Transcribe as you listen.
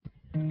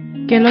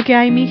¿Qué es lo que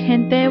hay, mi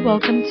gente?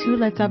 Welcome to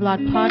Let's Hablar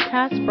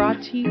podcast,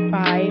 brought to you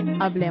by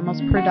Hablemos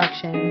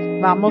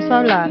Productions. Vamos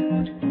a hablar.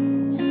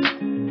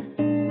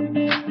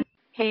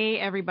 Hey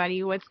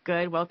everybody, what's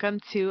good? Welcome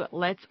to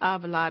Let's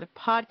Hablar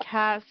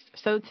podcast.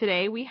 So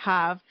today we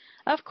have,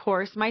 of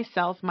course,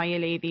 myself, Maya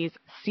Ladies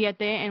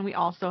Siete, and we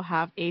also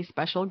have a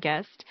special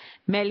guest,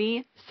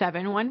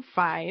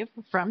 Meli715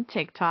 from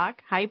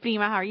TikTok. Hi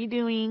Prima, how are you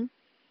doing?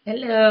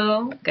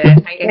 Hello. Good.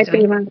 How are you guys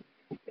doing? Prima.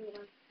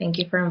 Thank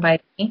you for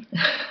inviting me.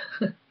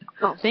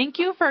 Well, thank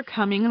you for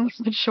coming on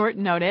such short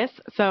notice.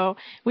 So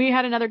we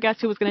had another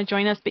guest who was going to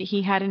join us, but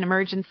he had an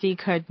emergency,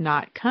 could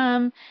not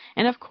come.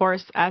 And of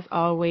course, as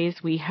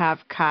always, we have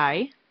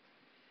Kai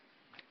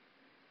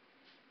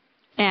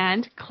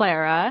and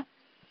Clara.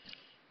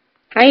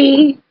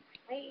 Hi.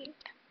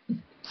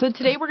 So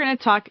today we're going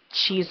to talk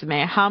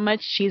chisme. How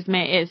much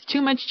chisme is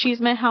too much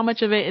chisme? How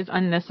much of it is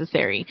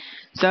unnecessary?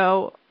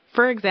 So,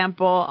 for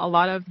example, a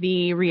lot of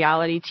the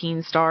reality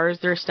teen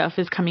stars, their stuff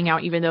is coming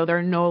out even though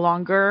they're no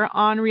longer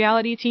on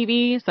reality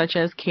TV, such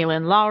as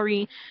Kaylin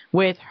Lowry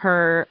with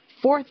her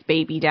fourth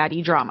baby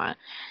daddy drama.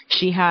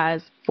 She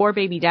has 4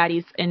 baby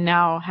daddies and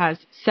now has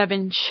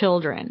 7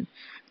 children.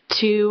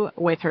 2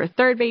 with her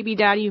third baby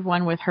daddy,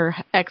 1 with her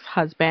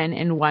ex-husband,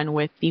 and 1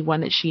 with the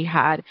one that she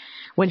had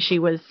when she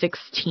was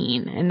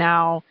 16. And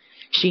now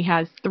she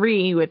has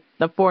 3 with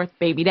the 4th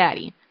baby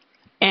daddy.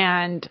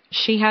 And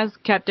she has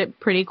kept it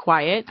pretty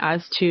quiet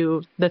as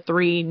to the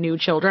 3 new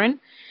children.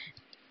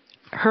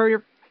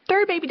 Her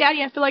third baby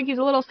daddy, I feel like he's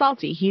a little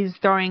salty. He's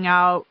throwing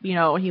out,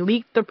 he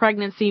leaked the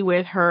pregnancy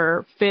with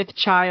her 5th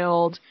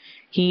child.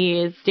 He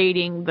is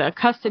stating the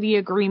custody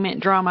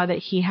agreement drama that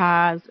he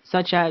has,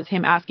 such as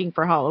him asking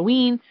for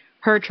Halloween,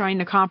 her trying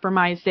to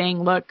compromise,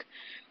 saying, look,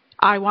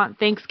 I want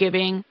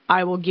Thanksgiving.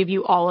 I will give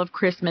you all of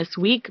Christmas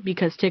week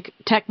because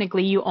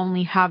technically you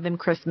only have them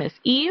Christmas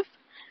Eve.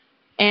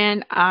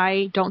 And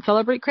I don't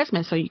celebrate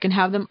Christmas, so you can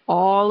have them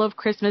all of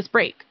Christmas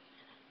break.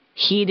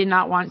 He did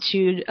not want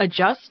to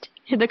adjust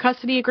the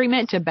custody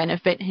agreement to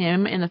benefit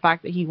him in the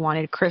fact that he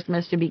wanted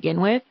Christmas to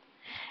begin with,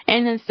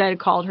 and instead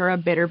called her a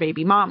bitter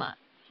baby mama.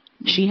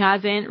 She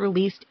hasn't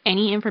released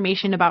any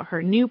information about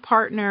her new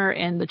partner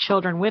and the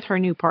children with her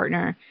new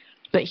partner,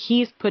 but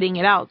he's putting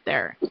it out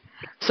there.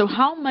 So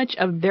how much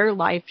of their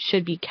life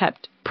should be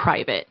kept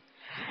private?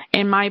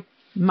 In my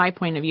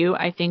point of view,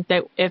 I think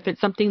that if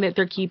it's something that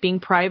they're keeping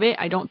private,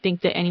 I don't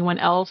think that anyone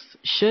else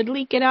should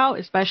leak it out,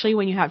 especially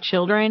when you have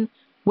children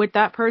with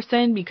that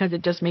person, because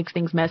it just makes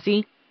things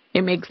messy.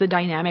 It makes the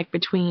dynamic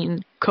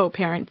between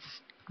co-parents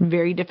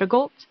very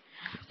difficult,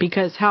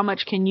 because how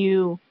much can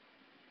you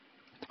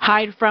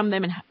hide from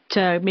them and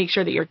to make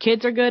sure that your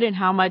kids are good, and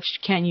how much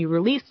can you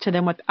release to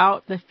them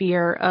without the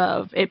fear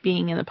of it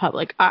being in the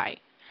public eye?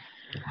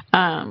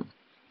 My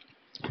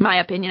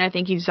opinion, I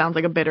think he sounds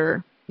like a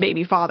bitter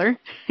baby father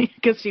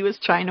because she was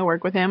trying to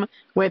work with him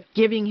with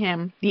giving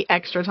him the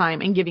extra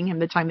time and giving him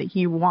the time that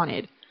he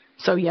wanted.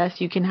 So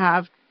yes, you can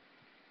have,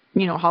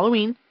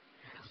 Halloween,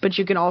 but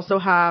you can also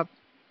have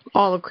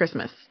all of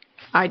Christmas.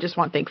 I just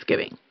want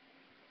Thanksgiving.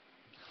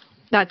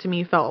 That to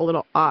me felt a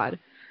little odd.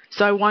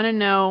 So I want to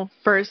know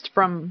first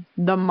from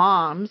the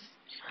moms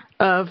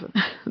of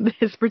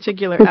this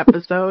particular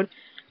episode,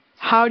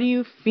 how do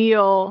you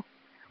feel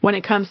when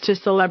it comes to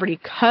celebrity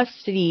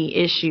custody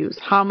issues?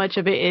 How much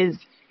of it is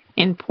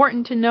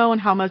important to know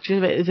and how much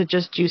of it is it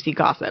just juicy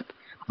gossip?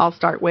 I'll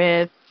start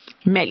with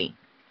Meli.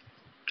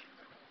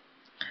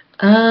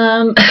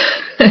 I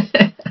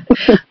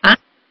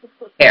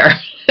don't care,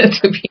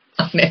 to be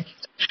honest.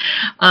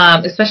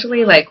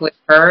 Especially with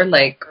her,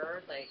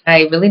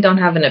 I really don't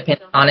have an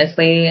opinion,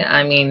 honestly.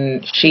 I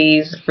mean,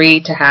 she's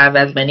free to have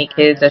as many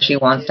kids as she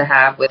wants to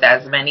have with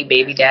as many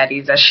baby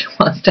daddies as she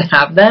wants to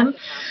have them.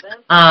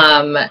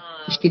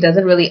 She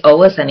doesn't really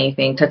owe us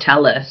anything to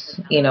tell us,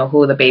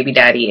 who the baby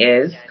daddy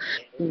is,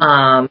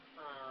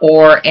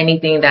 or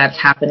anything that's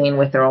happening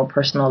with their own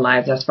personal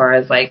lives as far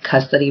as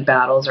custody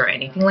battles or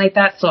anything like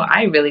that. So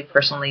I really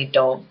personally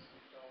don't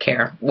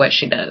care what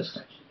she does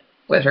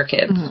with her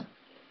kids. Mm-hmm.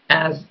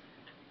 As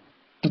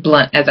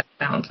blunt as that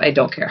sounds, I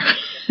don't care.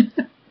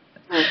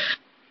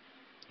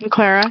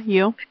 Clara,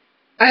 you?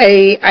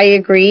 I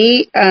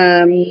agree,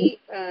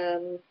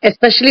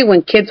 especially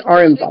when kids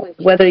are involved,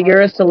 whether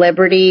you're a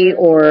celebrity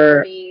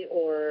or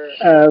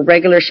a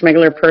regular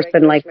schmegular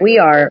person like we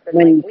are.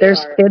 When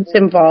there's kids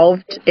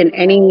involved in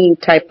any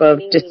type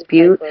of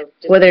dispute,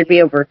 whether it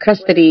be over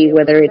custody,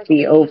 whether it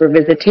be over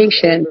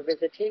visitation,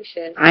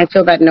 I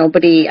feel that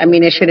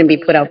it shouldn't be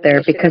put out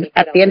there, because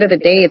at the end of the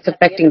day, it's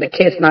affecting the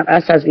kids, not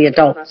us as the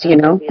adults,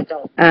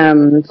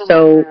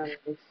 So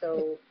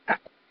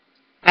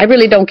I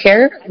really don't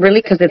care,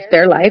 because it's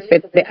their life.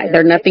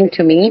 They're nothing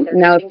to me.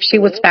 Now, if she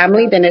was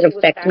family, then it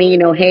affect me,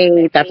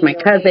 hey, that's my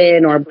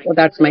cousin or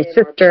that's my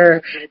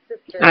sister.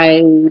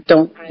 I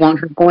don't want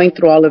her going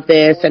through all of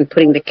this and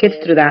putting the kids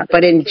through that.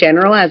 But in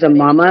general, as a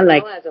mama,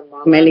 like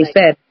Meli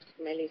said,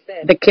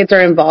 the kids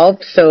are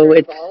involved. So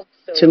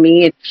to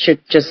me, it should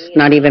just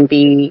not even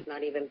be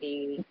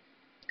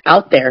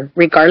out there,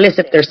 regardless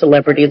if they're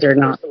celebrities or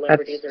not.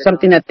 That's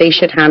something that they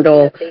should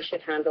handle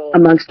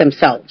amongst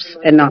themselves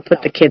and not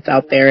put the kids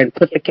out there and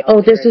put the kid,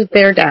 oh, this is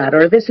their dad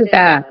or this is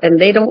that. And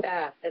they don't.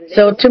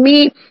 So to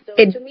me,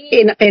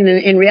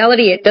 in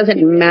reality, it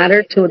doesn't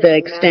matter to the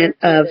extent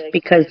of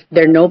because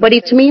they're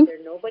nobody to me,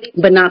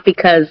 but not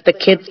because the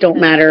kids don't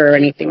matter or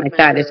anything like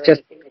that. It's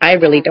just, I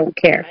really don't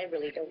care.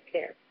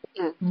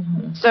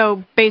 Mm-hmm.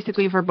 So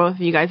basically for both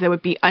of you guys, it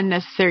would be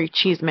unnecessary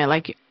chisme.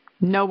 Like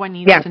no one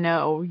needs to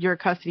know your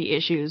custody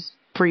issues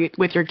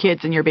with your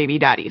kids and your baby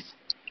daddies.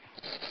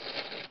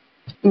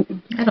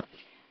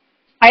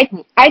 I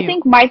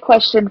think my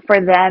question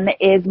for them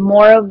is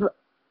more of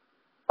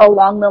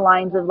along the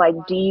lines of like,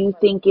 do you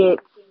think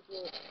it's,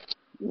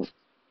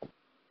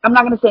 I'm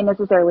not going to say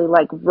necessarily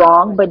like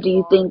wrong, but do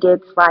you think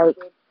it's like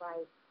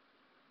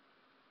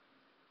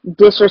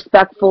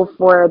disrespectful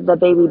for the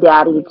baby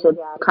daddy to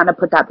kind of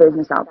put that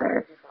business out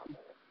there?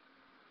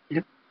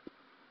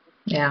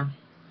 Yeah.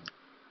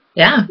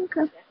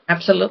 Okay.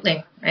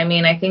 Absolutely. I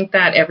mean, I think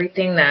that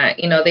everything that,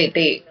 you know,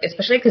 they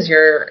especially because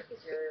you're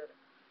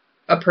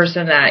a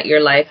person that your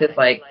life is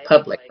like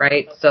public,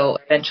 right? So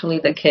eventually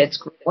the kids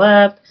grow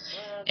up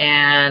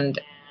and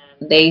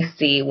they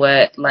see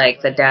what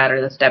like the dad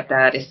or the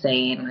stepdad is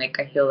saying. Like,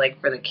 I feel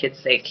like for the kid's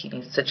sake, he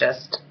needs to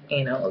just,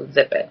 you know,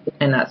 zip it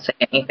and not say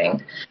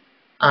anything.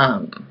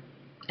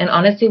 And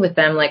honestly with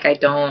them, like, I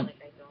don't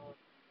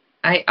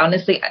know.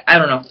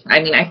 I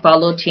mean, I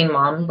followed Teen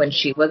Mom when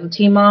she was a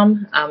teen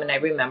mom, and I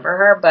remember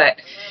her, but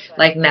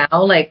like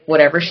now, like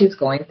whatever she's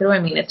going through, I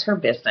mean, it's her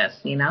business,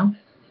 you know?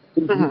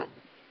 Mm-hmm.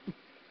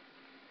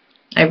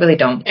 I really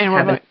don't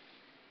have an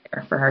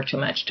care for her too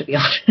much, to be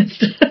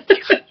honest.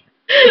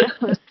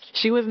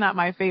 She was not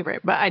my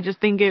favorite, but I just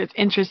think it's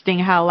interesting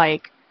how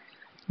like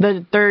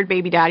the third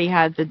baby daddy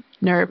had the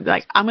nerve,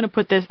 like, I'm going to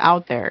put this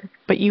out there,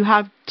 but you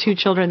have 2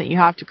 children that you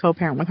have to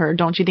co-parent with her.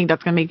 Don't you think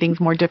that's going to make things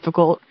more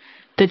difficult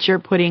that you're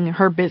putting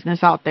her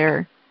business out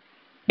there?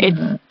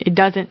 It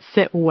doesn't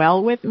sit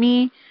well with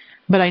me,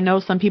 but I know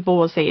some people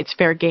will say it's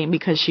fair game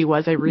because she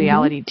was a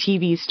reality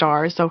TV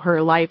star, so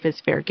her life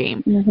is fair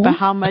game. But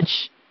how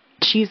much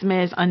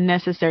chisme is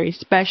unnecessary,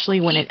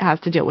 especially when it has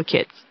to deal with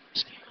kids?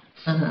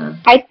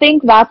 I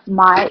think that's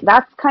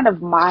kind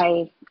of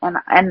my,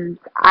 and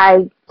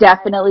I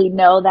definitely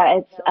know that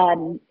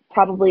it's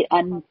probably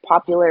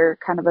unpopular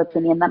kind of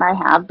opinion that I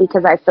have,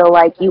 because I feel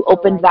like you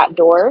opened that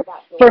door.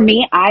 For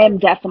me, I am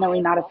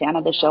definitely not a fan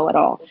of the show at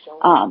all.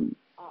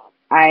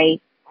 I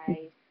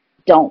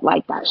don't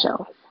like that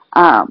show.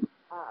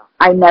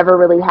 I never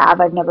really have.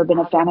 I've never been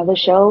a fan of the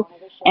show.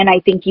 And I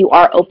think you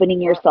are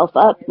opening yourself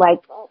up. Like,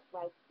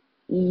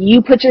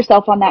 you put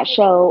yourself on that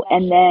show,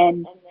 and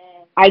then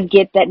I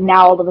get that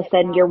now all of a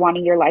sudden you're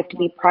wanting your life to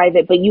be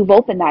private, but you've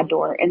opened that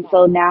door. And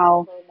so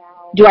now,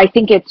 do I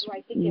think it's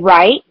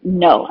right?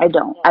 No, I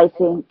don't. I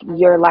think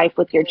your life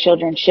with your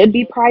children should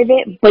be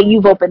private, but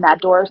you've opened that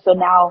door. So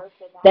now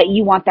that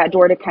you want that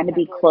door to kind of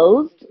be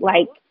closed,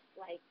 like,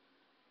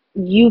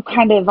 you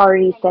kind of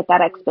already set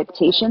that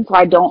expectation. So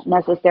I don't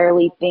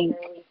necessarily think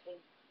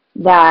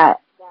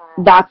that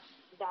that's,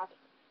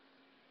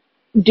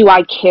 do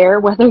I care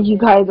whether you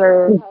guys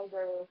are,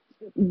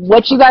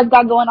 what you guys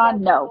got going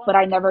on? No, but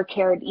I never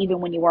cared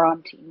even when you were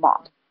on Teen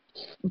Mom.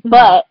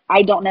 But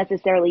I don't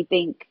necessarily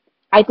think,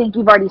 I think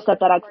you've already set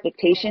that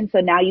expectation,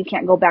 so now you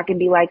can't go back and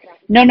be like,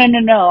 no,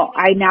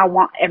 I now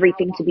want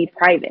everything to be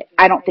private.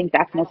 I don't think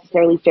that's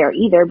necessarily fair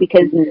either,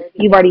 because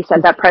you've already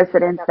set that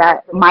precedence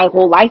that my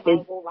whole life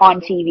is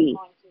on TV.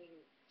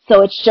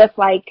 So it's just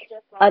like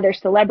other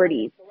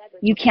celebrities.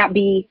 You can't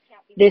be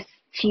this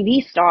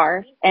TV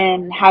star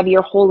and have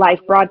your whole life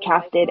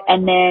broadcasted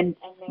and then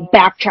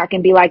backtrack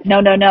and be like, no,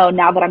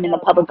 now that I'm in the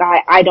public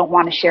eye, I don't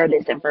want to share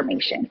this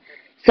information.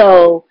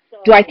 So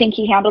do I think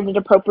he handled it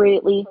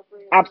appropriately?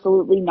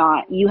 Absolutely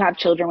not. You have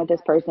children with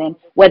this person,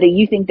 whether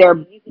you think they're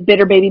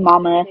bitter baby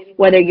mama,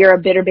 whether you're a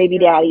bitter baby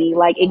daddy,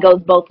 like, it goes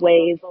both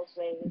ways.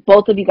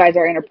 Both of you guys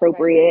are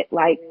inappropriate.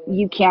 Like,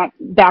 you can't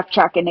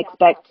backtrack and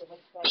expect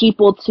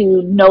people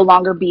to no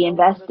longer be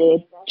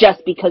invested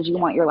just because you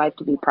want your life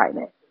to be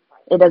private.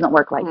 It doesn't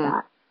work like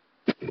that.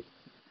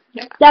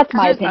 That's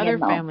my opinion, other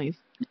though. Families.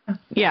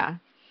 Yeah.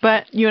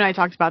 But you and I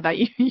talked about that.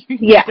 You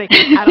say,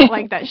 I don't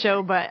like that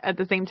show, but at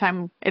the same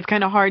time, it's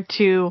kind of hard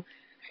to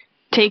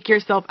take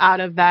yourself out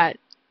of that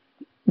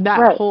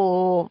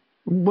whole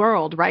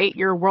world, right?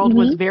 Your world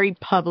was very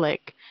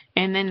public,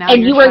 and then now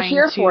and you were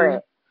here for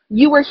it.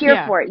 You were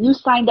here for it. You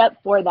signed up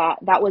for that.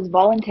 That was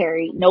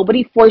voluntary.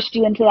 Nobody forced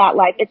you into that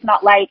life. It's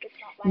not like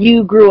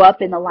you grew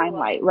up in the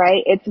limelight,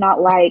 right? It's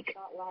not like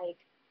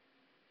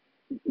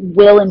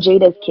Will and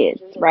Jada's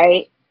kids,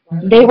 right?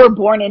 They were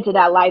born into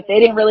that life. They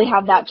didn't really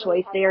have that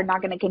choice. They are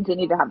not going to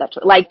continue to have that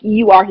choice. Like,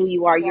 you are who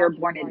you are. You're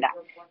born in that.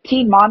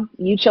 Teen Mom,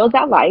 you chose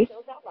that life.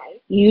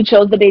 You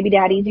chose the baby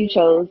daddies you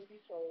chose.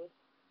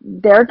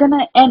 They're going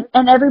to,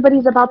 and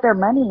everybody's about their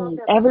money.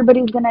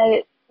 Everybody's going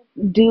to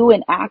do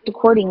and act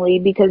accordingly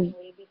because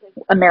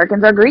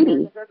Americans are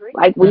greedy.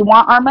 Like, we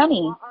want our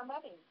money.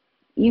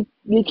 You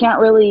can't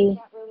really,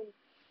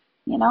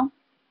 you know?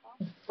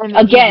 And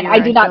again, I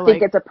do I feel not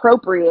think like it's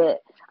appropriate.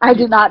 I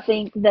do not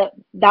think that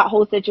that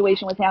whole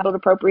situation was handled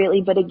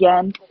appropriately. But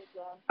again,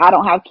 I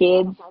don't have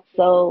kids,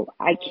 so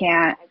I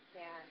can't.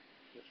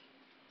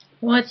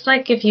 Well, it's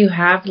like if you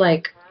have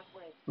like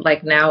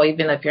now,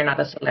 even if you're not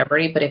a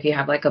celebrity, but if you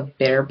have like a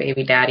bitter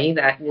baby daddy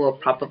that will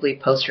probably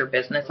post your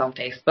business on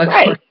Facebook.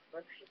 Right.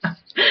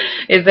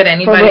 Is it For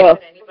anybody?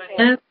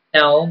 real.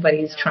 No, but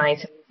he's trying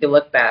to make you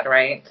look bad,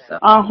 right? So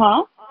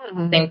Uh-huh.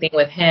 same thing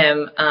with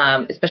him.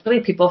 Especially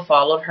if people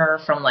followed her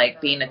from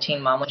like being a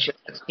teen mom when she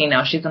was 16.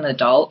 Now she's an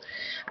adult.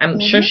 I'm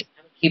sure she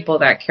has people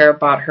that care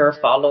about her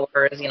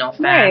followers, you know,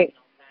 fans, Right.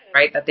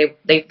 right? That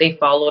they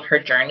followed her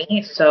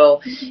journey.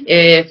 So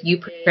if you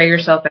portray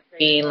yourself as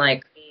being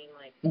like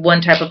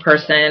one type of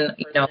person,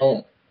 you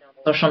know,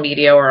 social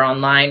media or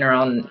online or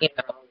on, you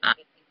know,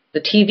 the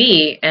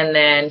TV, and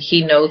then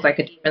he knows like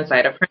a different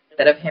side of her,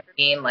 instead of him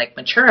being like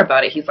mature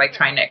about it, he's like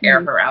trying to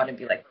air her out and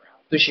be like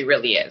who she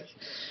really is,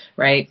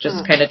 right?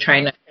 Just kind of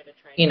trying to,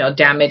 you know,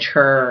 damage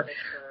her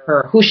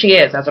who she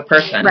is as a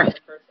person. Right.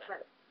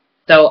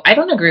 So I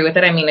don't agree with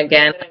it. I mean,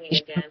 again, he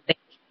shouldn't say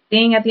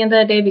anything at the end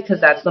of the day because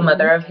that's the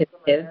mother of his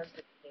kids.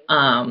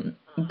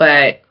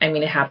 But I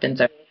mean, it happens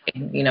every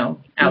day, you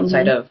know,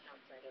 outside of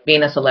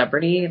being a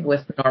celebrity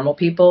with normal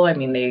people. I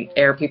mean, they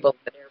air people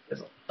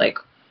like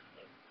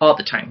all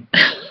the time.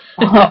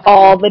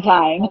 All the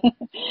time.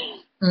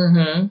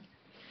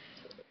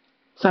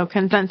 so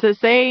consensus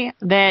say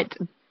that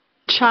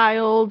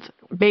child,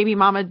 baby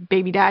mama,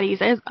 baby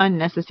daddies is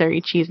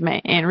unnecessary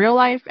chisme in real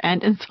life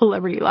and in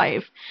celebrity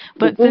life.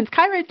 But since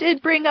Kyra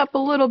did bring up a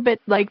little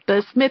bit like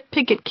the Smith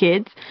Pickett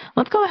kids,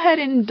 let's go ahead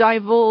and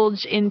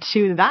divulge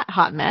into that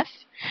hot mess.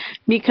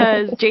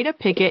 Because Jada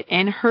Pickett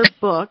in her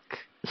book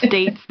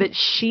states that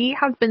she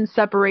has been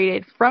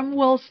separated from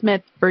Will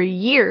Smith for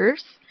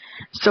years.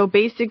 So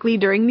basically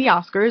during the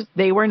Oscars,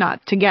 they were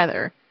not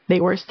together.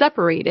 They were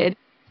separated.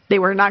 They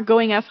were not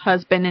going as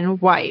husband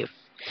and wife.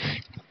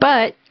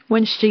 But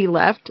when she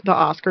left the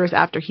Oscars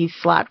after he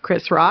slapped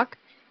Chris Rock,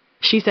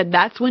 she said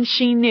that's when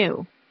she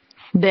knew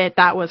that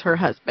that was her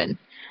husband.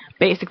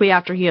 Basically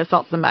after he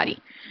assaulted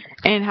somebody.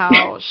 And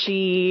how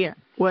she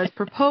was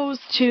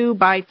proposed to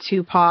by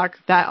Tupac.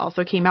 That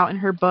also came out in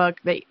her book.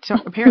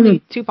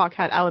 Apparently Tupac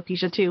had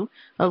alopecia too,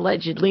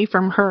 allegedly,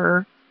 from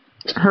her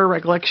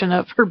recollection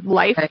of her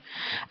life.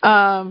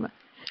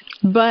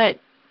 But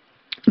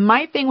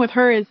my thing with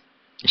her is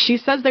she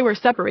says they were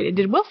separated.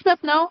 Did Will Smith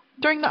know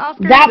during the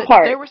Oscars that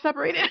part they were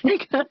separated?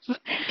 Because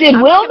did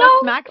I'm Will know?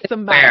 Smack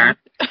somebody.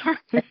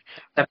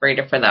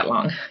 Separated for that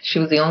long. She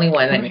was the only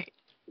one. Right.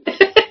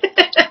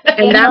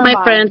 And that,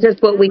 my friends, is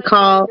what we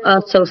call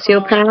a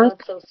sociopath,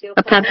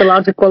 a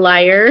pathological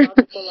liar,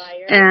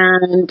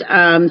 and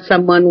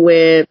someone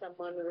with,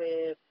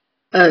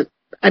 and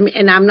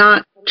I'm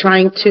not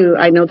trying to,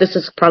 I know this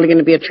is probably going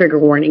to be a trigger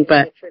warning,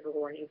 but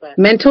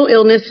mental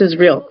illness is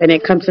real, and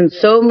it comes in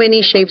so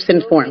many shapes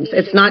and forms.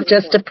 It's not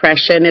just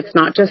depression. It's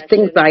not just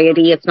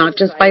anxiety. It's not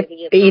just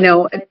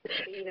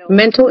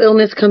mental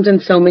illness comes in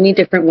so many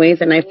different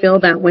ways, and I feel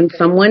that when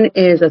someone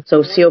is a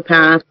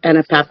sociopath and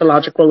a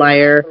pathological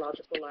liar,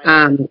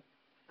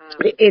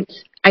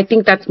 I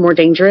think that's more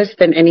dangerous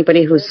than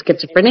anybody who's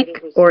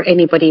schizophrenic or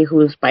anybody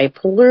who's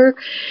bipolar,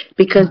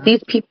 because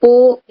these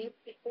people,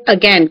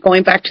 again,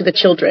 going back to the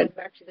children,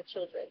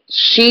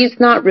 she's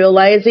not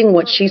realizing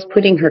what she's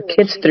putting her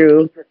kids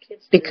through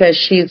because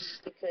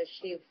she's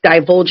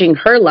divulging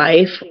her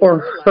life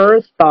or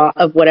her thought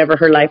of whatever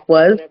her life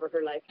was,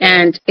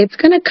 and it's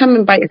going to come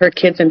and bite her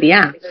kids in the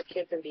ass.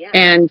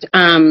 And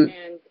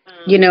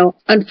you know,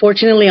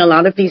 unfortunately, a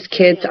lot of these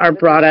kids are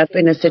brought up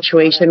in a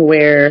situation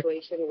where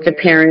the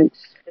parents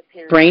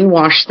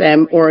brainwash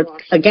them, or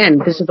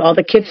again, this is all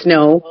the kids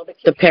know,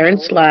 the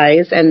parents'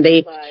 lies, and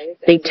they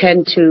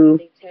tend to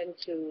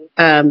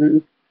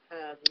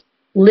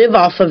live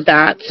off of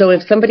that. So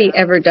if somebody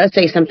ever does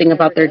say something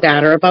about their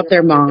dad or about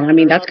their mom, I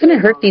mean, that's going to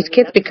hurt these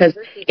kids because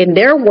in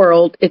their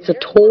world, it's a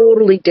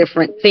totally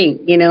different thing,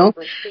 you know?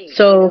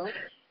 So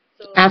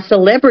as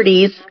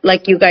celebrities,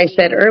 like you guys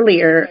said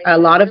earlier, a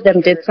lot of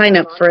them did sign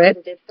up for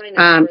it.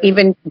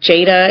 Even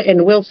Jada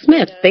and Will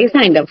Smith, they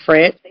signed up for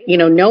it, you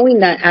know, knowing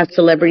that as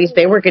celebrities,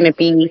 they were going to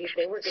be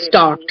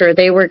stalked or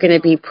they were going to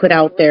be put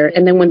out there.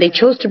 And then when they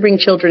chose to bring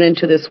children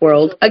into this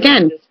world,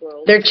 again,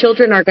 their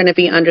children are going to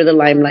be under the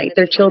limelight.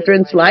 Their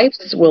children's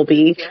lives will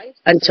be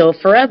until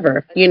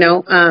forever, you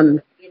know.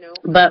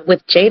 But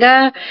with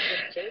Jada,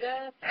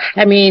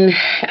 I mean,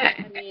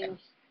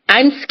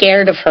 I'm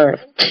scared of her.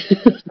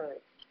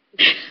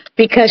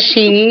 Because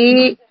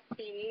she's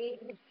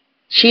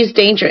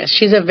dangerous.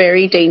 She's a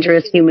very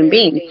dangerous human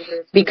being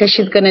because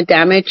she's going to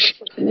damage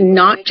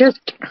not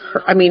just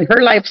her, I mean,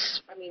 her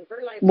life's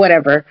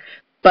whatever,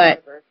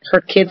 but her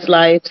kids'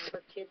 lives,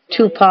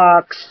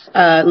 Tupac's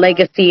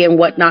legacy and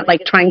whatnot,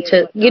 like trying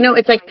to, you know,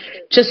 it's like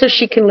just so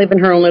she can live in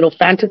her own little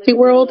fantasy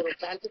world.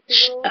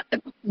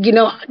 You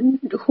know,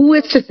 who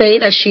is to say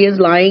that she is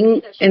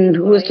lying and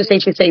who is to say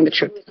she's saying the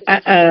truth?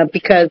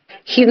 Because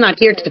he's not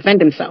here to defend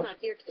himself.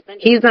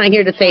 He's not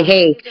here to say,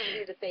 hey,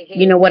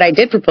 you know what, I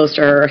did propose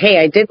to her, or hey,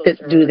 I did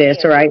do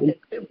this, or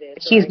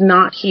he's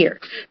not here.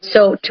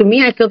 So to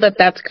me, I feel that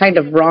that's kind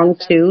of wrong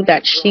too,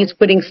 that she's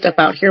putting stuff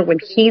out here when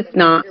he's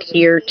not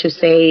here to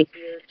say,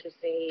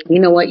 you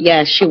know what,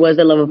 yes, she was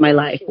the love of my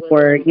life,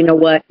 or you know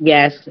what,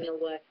 yes.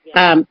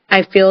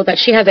 I feel that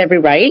she has every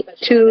right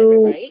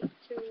to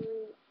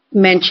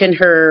mention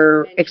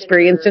her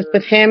experiences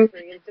with him.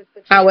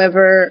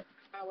 However,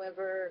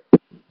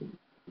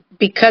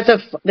 because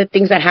of the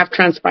things that have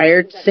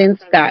transpired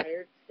since that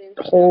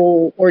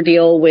whole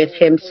ordeal with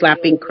him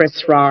slapping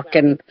Chris Rock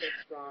and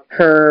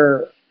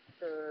her,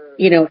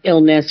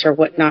 illness or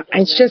whatnot,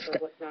 I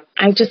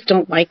just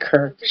don't like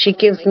her. She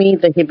gives me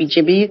the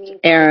heebie-jeebies,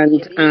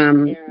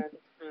 and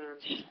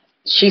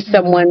she's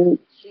someone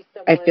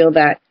I feel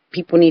that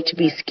people need to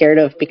be scared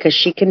of because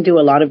she can do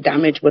a lot of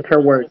damage with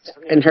her words,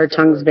 and her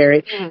tongue's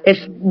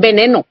it's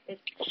veneno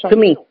to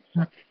me.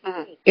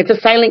 It's a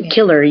silent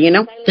killer,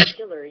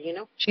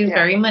 She's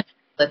very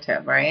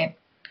manipulative, right?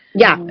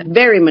 Yeah,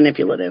 very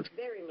manipulative.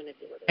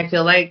 I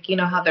feel like,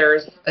 how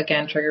there's,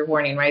 again, trigger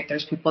warning, right?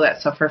 There's people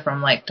that suffer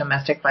from, like,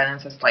 domestic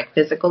violence as, like,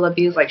 physical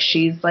abuse. Like,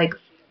 she's, like,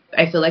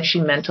 I feel like she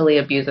mentally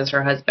abuses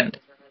her husband,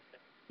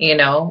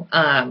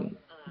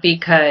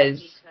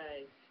 because,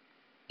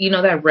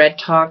 that red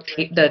talk,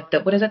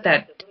 what is it,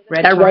 that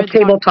red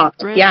table talk.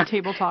 Yeah.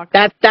 Table talk.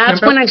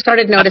 That's when I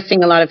started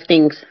noticing a lot of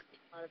things.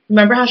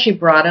 Remember how she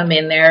brought him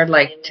in there,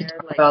 like, to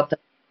talk about the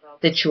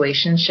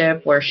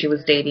situationship where she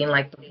was dating,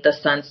 like, the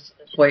son's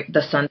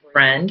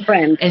friend.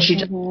 And she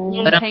just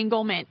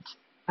entanglement.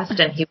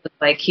 And he was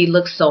like, he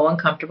looks so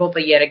uncomfortable,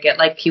 but yet again,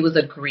 like, he was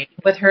agreeing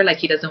with her, like,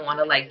 he doesn't want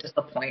to, like,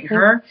 disappoint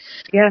her.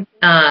 Yeah.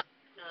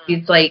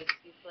 He's like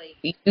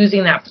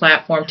using that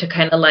platform to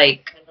kind of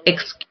like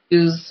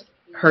excuse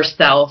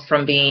herself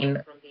from being,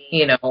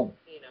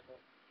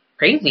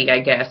 crazy,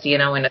 I guess,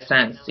 in a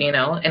sense,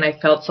 and I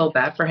felt so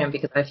bad for him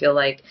because I feel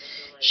like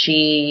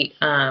she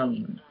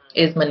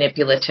is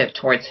manipulative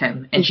towards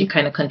him, and she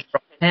kind of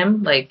controls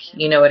him, like,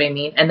 you know what I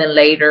mean? And then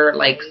later,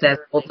 like, says,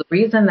 well, the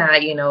reason that,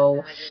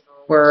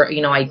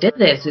 I did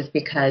this is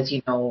because,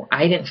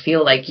 I didn't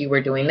feel like you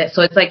were doing this.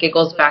 So it's like, it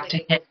goes back to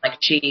him, like,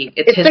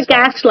 it's the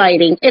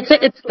gaslighting.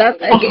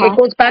 It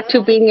goes back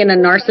to being in a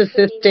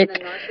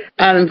narcissistic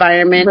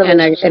environment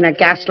and a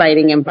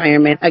gaslighting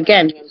environment.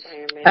 Again,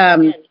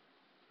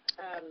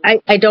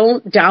 I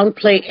don't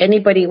downplay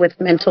anybody with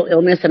mental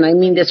illness, and I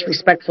mean this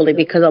respectfully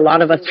because a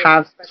lot of us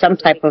have some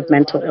type of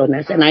mental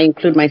illness, and I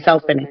include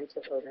myself in it.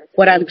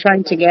 What I'm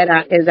trying to get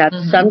at is that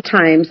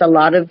sometimes a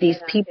lot of these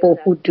people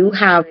who do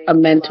have a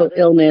mental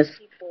illness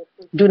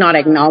do not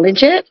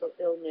acknowledge it,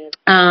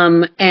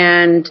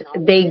 and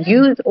they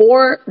use,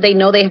 or they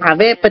know they have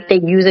it, but they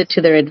use it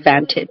to their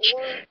advantage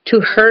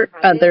to hurt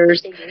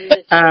others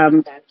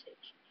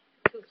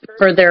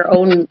for their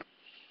own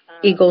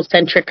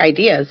egocentric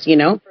ideas,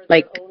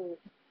 like,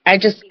 I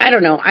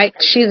don't know.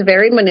 She's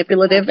very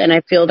manipulative, and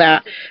I feel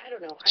that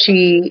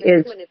she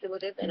is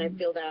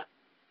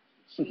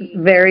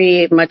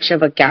very much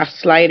of a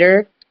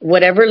gaslighter.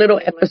 Whatever little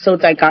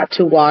episodes I got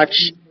to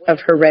watch of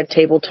her Red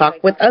Table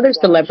Talk with other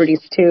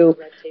celebrities too,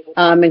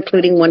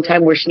 including one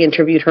time where she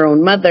interviewed her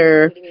own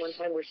mother.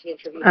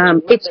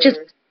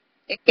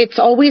 It's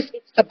always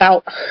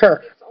about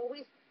her.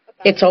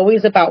 It's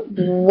always about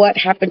what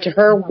happened to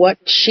her, what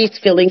she's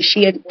feeling.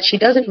 She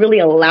doesn't really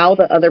allow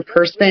the other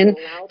person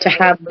to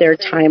have their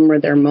time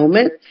or their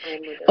moment.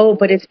 Oh,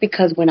 but it's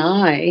because when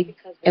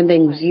and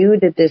then you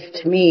did this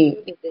to me,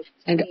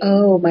 and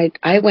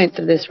I went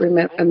through this with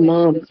my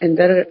mom, and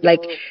like,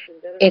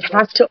 it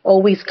has to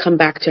always come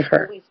back to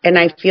her. And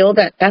I feel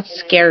that that's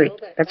scary.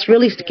 That's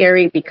really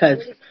scary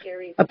because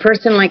a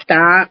person like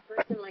that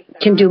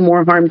can do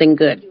more harm than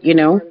good,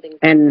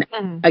 And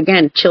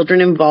again, children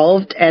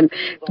involved. And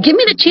give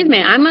me the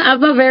chisme. I'm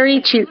a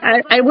very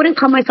I wouldn't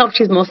call myself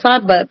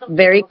chismosa, but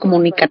very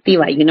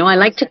comunicativa. I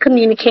like to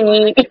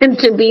communicate and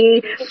to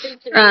be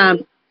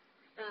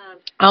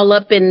all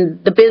up in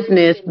the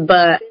business.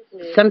 But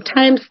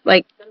sometimes,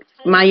 like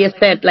Maya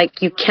said,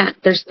 like, you can't.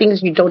 There's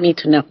things you don't need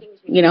to know.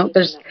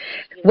 There's,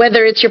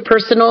 whether it's your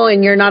personal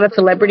and you're not a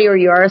celebrity or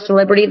you are a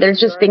celebrity, there's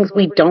just things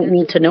we don't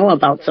need to know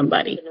about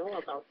somebody.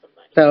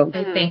 So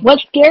what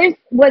scares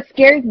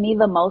me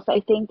the most, I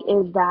think,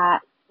 is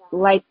that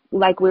like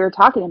we were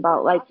talking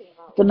about, like,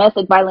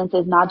 domestic violence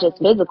is not just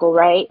physical,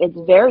 right? It's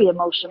very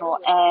emotional,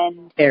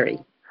 and very.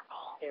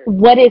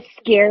 What is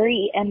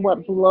scary and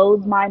what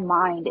blows my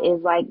mind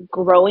is, like,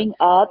 growing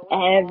up,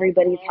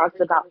 everybody talks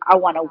about, I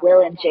want a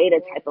Will and Jada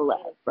type of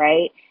love,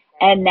 right?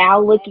 And now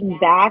looking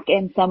back,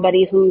 and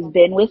somebody who's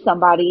been with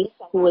somebody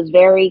who was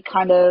very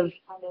kind of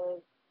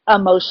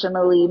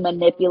emotionally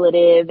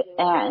manipulative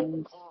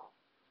and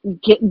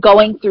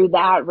going through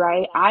that,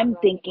 right? I'm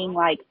thinking,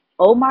 like,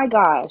 oh my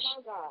gosh,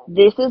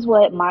 this is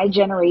what my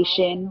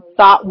generation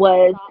thought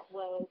was,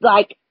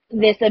 like,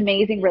 this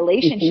amazing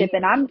relationship.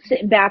 And I'm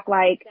sitting back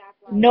like,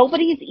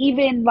 nobody's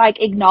even,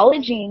 like,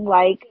 acknowledging,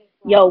 like,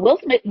 yo, Will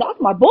Smith, that's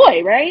my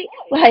boy, right?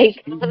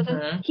 Like,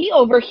 he's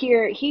over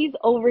here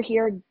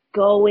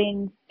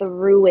going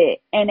through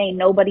it, and ain't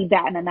nobody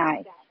batting an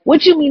eye.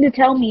 What you mean to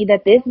tell me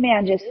that this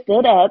man just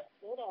stood up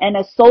and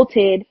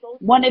assaulted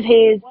one of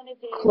his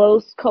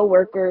close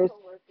coworkers,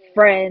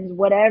 friends,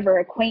 whatever,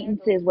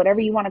 acquaintances, whatever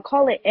you want to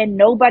call it, and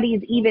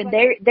nobody's even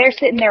there. They're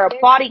sitting there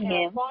applauding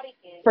him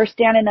for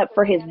standing up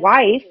for his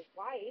wife,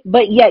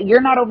 but yet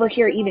you're not over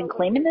here even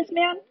claiming this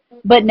man.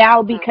 But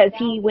now because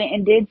he went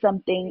and did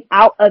something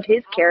out of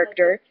his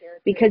character,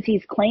 because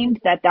he's claimed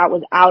that that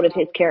was out of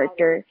his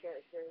character,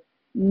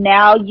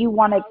 now you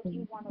want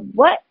to,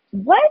 what?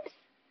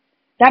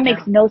 That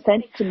makes no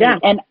sense to me.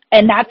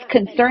 And that's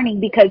concerning,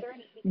 because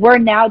we're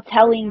now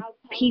telling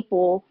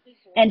people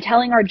and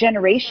telling our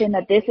generation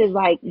that this is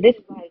like, this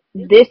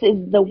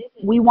is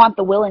we want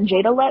the Will and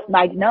Jada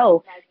like,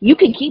 no, you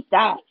can keep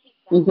that.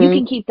 You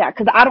can keep that,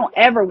 because I don't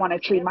ever want to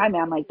treat my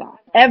man like that,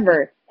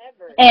 ever.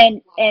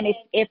 And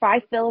if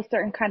I feel a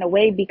certain kind of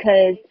way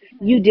because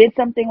you did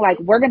something, like,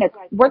 we're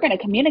gonna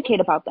communicate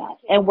about that,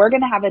 and we're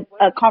gonna have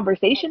a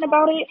conversation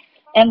about it,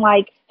 and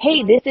like,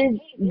 hey, this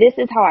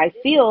is how I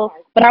feel,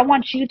 but I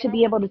want you to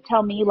be able to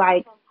tell me,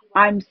 like,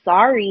 I'm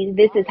sorry,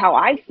 this is how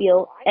I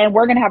feel, and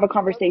we're gonna have a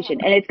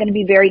conversation, and it's gonna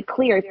be very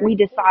clear. If we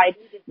decide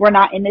we're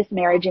not in this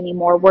marriage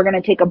anymore, we're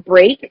gonna take a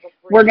break.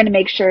 We're gonna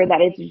make sure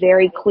that it's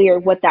very clear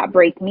what that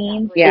break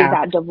means. Is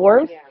that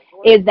divorce?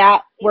 Is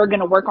that we're going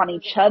to work on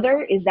each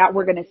other? Is that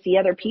we're going to see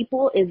other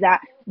people? Is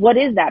that, what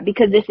is that?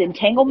 Because this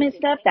entanglement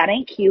stuff, that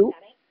ain't cute.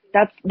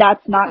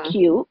 That's not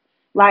cute.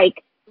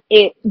 Like,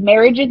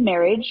 marriage is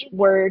marriage.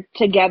 We're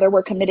together.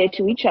 We're committed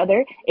to each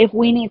other. If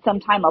we need some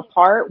time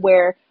apart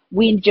where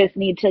we just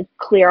need to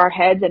clear our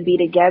heads and be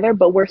together,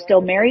 but we're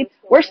still married,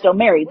 we're still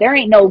married. There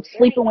ain't no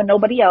sleeping with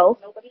nobody else,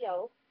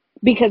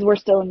 because we're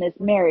still in this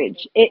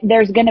marriage.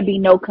 There's going to be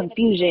no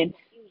confusion.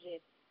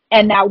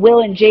 And that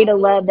Will and Jada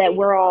love that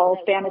we're all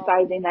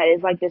fantasizing that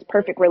is like this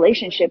perfect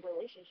relationship,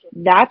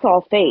 that's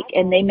all fake.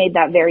 And they made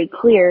that very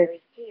clear.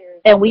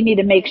 And we need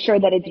to make sure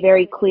that it's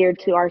very clear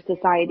to our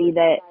society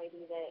that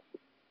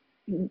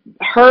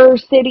her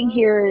sitting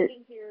here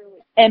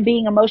and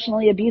being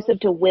emotionally abusive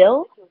to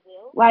Will,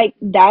 like,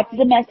 that's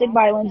domestic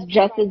violence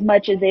just as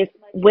much as if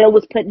Will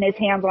was putting his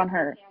hands on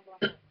her.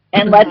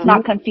 And let's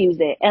not confuse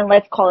it. And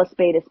let's call a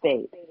spade a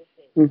spade.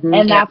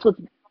 And that's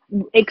what's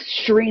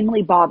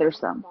extremely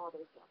bothersome.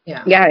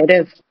 Yeah, it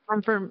is.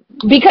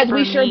 Because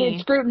we sure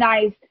did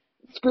scrutinize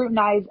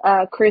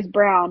Chris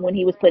Brown when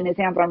he was putting his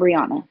hands on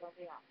Rihanna.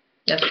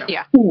 That's true.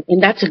 Yeah. Ooh,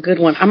 and that's a good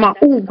one.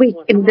 Wait,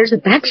 and there's a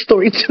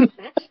backstory to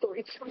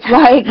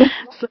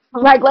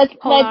Let's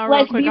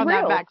quick be on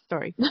real. that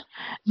backstory.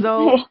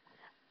 So,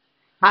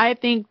 I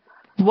think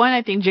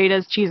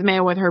Jada's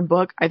Chisme with her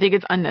book, I think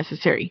it's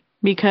unnecessary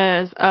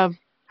because of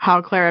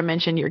how Clara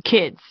mentioned your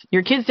kids.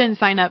 Your kids didn't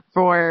sign up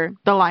for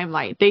the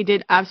limelight. They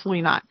did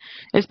absolutely not.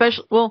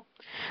 Especially,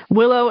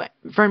 Willow,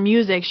 for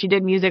music, she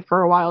did music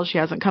for a while. She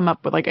hasn't come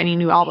up with like any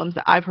new albums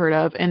that I've heard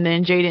of. And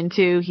then Jaden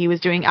too, he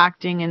was doing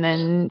acting and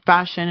then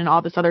fashion and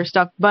all this other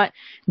stuff. But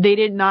they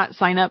did not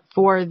sign up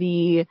for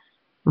the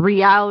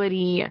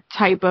reality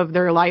type of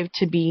their life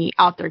to be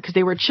out there, because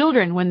they were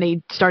children when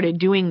they started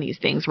doing these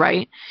things,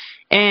 right?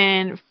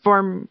 And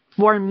for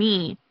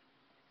me,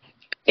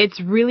 it's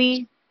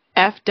really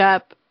effed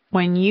up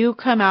when you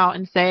come out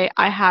and say,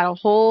 I had a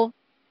whole,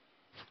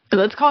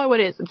 let's call it what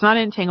it is. It's not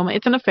an entanglement.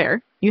 It's an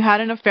affair. You had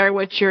an affair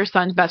with your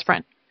son's best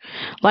friend.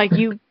 Like,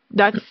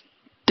 that's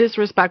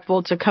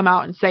disrespectful to come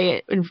out and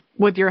say it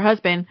with your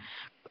husband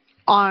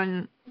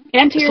on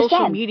and to your social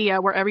son. media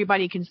where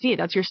everybody can see it.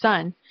 That's your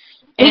son.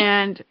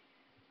 And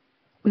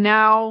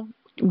now,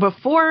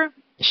 before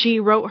she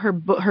wrote her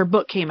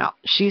book came out,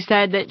 she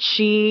said that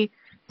she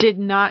did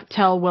not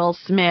tell Will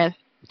Smith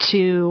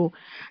to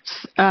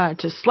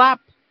slap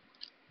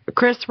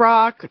Chris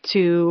Rock,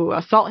 to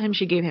assault him.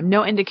 She gave him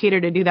no indicator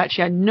to do that.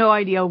 She had no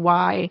idea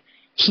why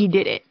he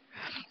did it.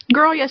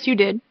 Girl, yes, you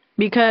did.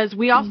 Because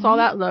we all saw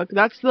that look.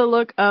 That's the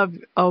look of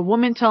a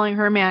woman telling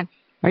her man,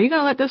 are you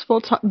going to let this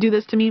fool do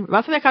this to me?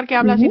 ¿Vas a dejar que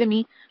hable así de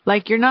mí?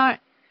 Like, you're not...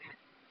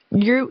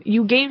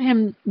 You gave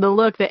him the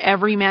look that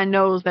every man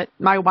knows that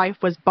my wife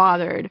was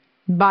bothered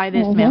by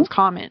this man's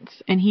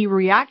comments. And he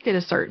reacted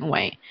a certain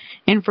way.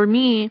 And for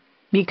me,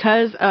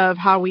 because of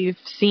how we've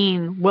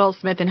seen Will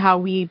Smith and how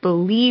we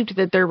believed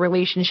that their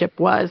relationship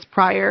was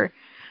prior,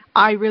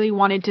 I really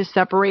wanted to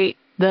separate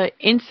the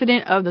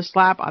incident of the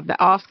slap of the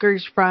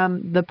Oscars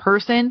from the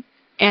person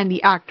and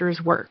the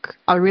actor's work.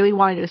 I really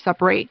wanted to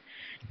separate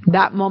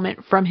that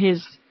moment from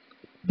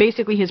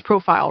basically his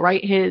profile,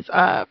 right? His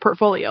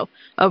portfolio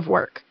of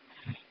work.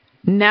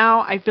 Now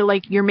I feel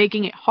like you're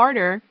making it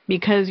harder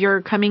because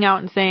you're coming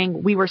out and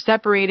saying we were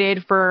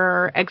separated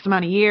for X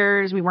amount of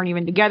years. We weren't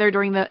even together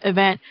during the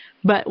event.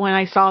 But when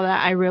I saw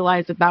that, I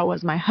realized that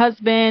was my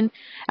husband.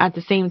 At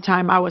the same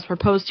time, I was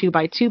proposed to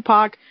by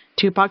Tupac.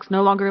 Tupac's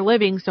no longer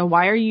living. So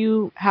why are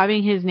you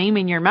having his name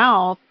in your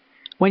mouth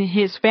when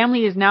his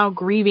family is now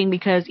grieving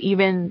because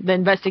even the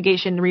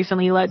investigation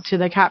recently led to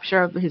the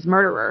capture of his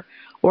murderer,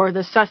 or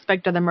the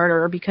suspect of the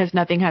murderer, because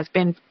nothing has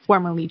been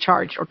formally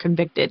charged or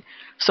convicted.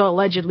 So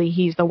allegedly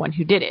he's the one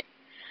who did it.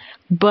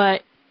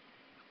 But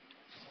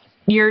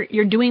you're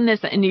doing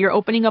this and you're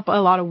opening up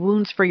a lot of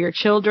wounds for your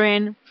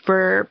children,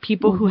 for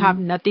people who have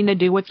nothing to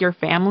do with your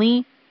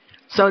family.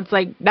 So it's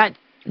like that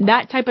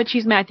type of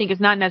chisme I think is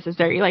not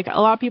necessary. Like a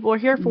lot of people are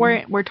here for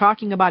it. We're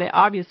talking about it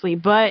obviously,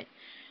 but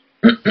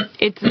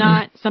it's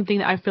not something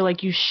that I feel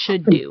like you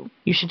should do.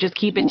 You should just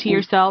keep it to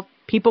yourself.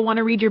 People want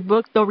to read your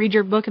book, they'll read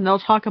your book and they'll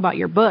talk about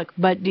your book.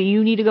 But do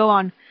you need to go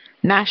on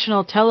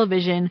national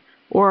television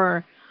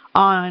or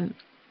on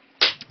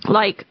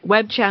like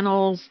web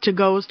channels to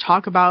go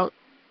talk about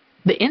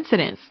the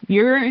incidents?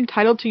 You're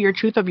entitled to your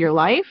truth of your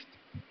life,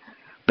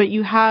 but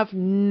you have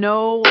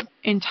no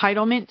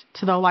entitlement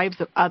to the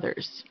lives of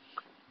others.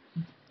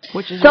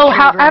 Which is so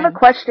how I have a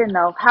question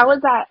though. How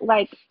is that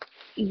like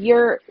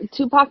you're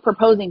Tupac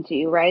proposing to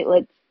you, right?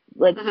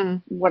 Let's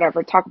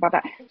whatever, talk about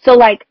that. So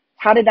like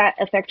how did that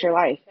affect your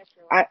life?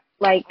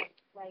 Like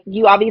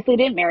you obviously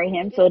didn't marry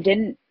him, so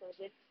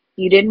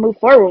you didn't move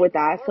forward with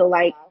that. So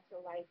like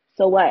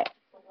so what?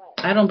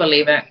 I don't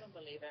believe it.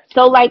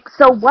 So like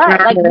so what?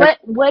 Like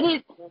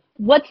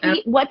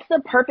what's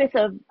the purpose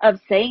of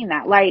saying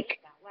that? Like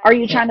are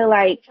you trying to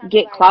like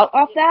get clout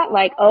off that?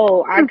 Like,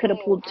 oh, I could have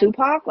pulled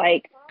Tupac,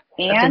 like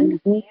and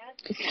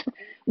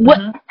what?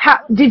 How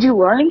did you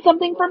learn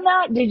something from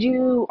that?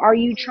 Are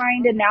you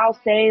trying to now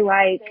say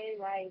like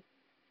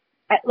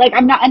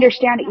I'm not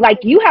understanding? Like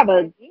you have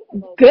a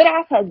good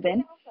ass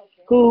husband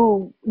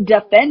who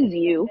defends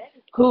you,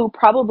 who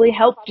probably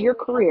helped your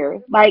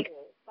career. Like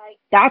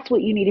that's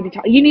what you need to be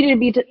talking. You need to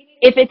be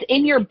if it's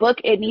in your book,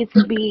 it needs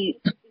to be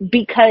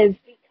because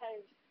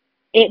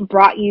it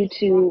brought you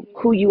to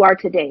who you are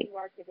today.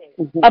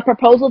 A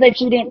proposal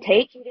that you didn't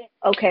take,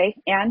 okay,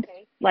 and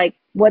like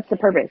what's the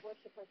purpose?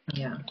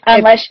 Yeah.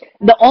 Unless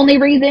the only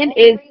reason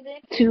is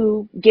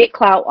to get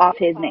clout off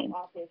his name.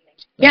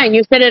 Yeah, and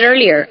you said it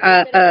earlier.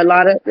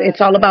 It's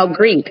all about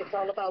greed.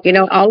 You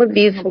know, all of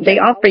these, they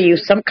offer you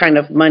some kind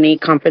of money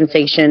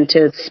compensation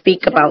to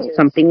speak about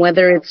something,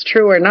 whether it's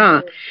true or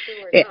not.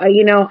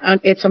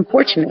 It's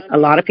unfortunate. A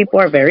lot of people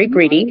are very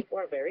greedy,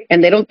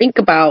 and they don't think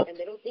about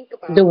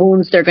the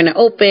wounds they're going to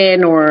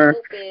open or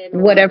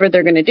whatever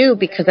they're going to do,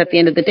 because at the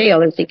end of the day, all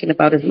they're thinking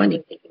about is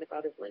money.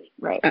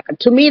 Right.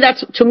 To me,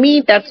 that's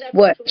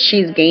what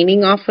she's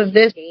gaining off of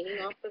this.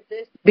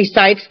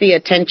 Besides the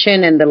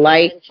attention and the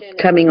light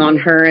coming on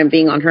her and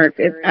being on her,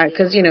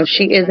 because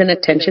she is an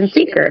attention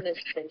seeker.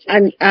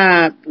 And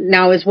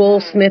now, is Will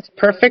Smith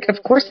perfect?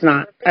 Of course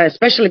not.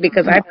 Especially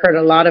because I've heard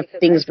a lot of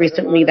things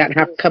recently that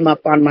have come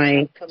up on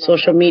my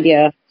social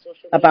media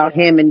about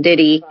him and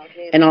Diddy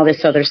and all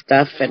this other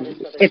stuff,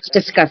 and it's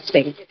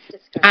disgusting.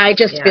 I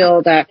just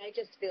feel that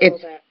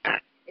it's.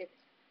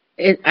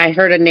 I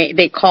heard a name.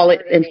 They call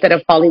it, instead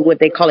of Hollywood,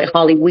 they call it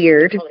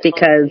Hollyweird,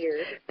 because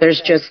there's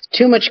just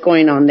too much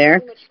going on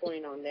there.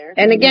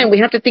 And again, we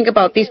have to think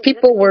about, these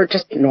people were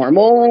just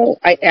normal,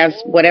 as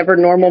whatever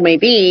normal may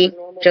be,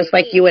 just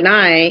like you and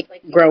I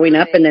growing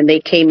up, and then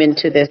they came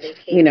into this,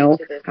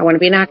 I want to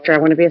be an actor, I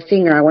want to be a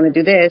singer, I want to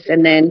do this,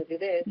 and then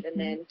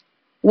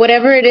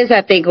whatever it is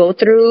that they go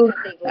through,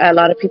 a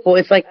lot of people,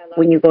 it's like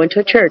when you go into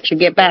a church, you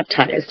get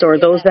baptized, or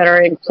those that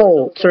are in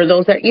cults, or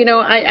those that,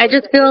 I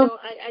just feel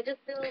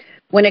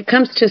when it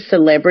comes to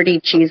celebrity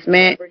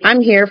chisme,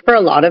 I'm here for a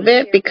lot of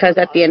it, because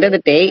at the end of the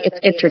day, it's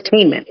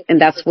entertainment,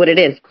 and that's what it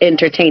is,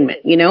 entertainment,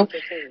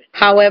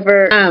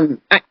 However,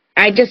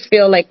 I just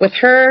feel like with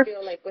her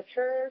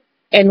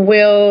and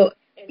Will,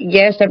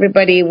 yes,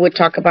 everybody would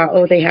talk about,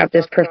 oh, they have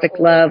this perfect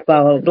love,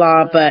 blah, blah,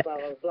 blah, but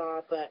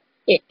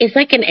it's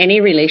like in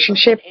any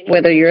relationship,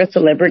 whether you're a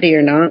celebrity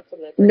or not,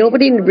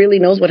 nobody really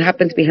knows what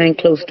happens behind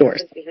closed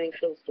doors.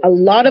 A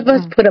lot of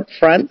us put up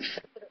fronts,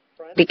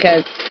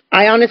 because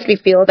I honestly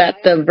feel that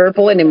the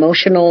verbal and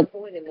emotional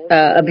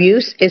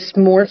abuse is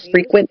more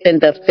frequent than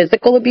the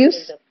physical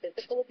abuse.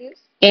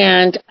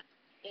 And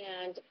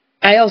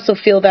I also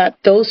feel that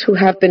those who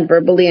have been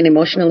verbally and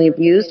emotionally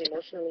abused,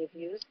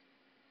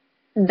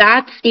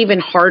 that's even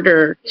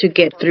harder to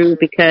get through,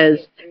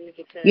 because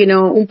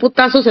un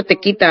putazo se te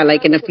quita,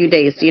 like in a few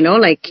days,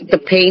 like the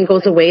pain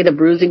goes away, the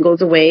bruising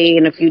goes away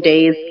in a few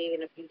days.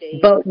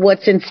 But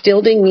what's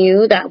instilled in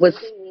you, that was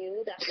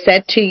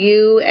said to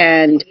you,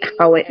 and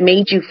how it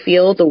made you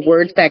feel, the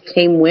words that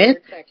came with,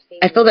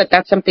 I feel that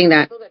that's something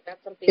that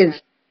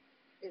is,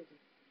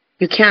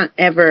 you can't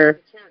ever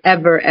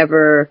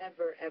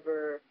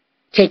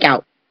take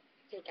out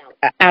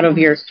of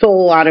your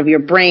soul, out of your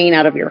brain,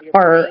 out of your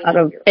heart, out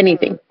of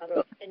anything.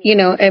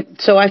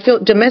 So I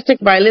feel domestic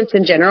violence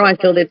in general, I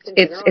feel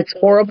it's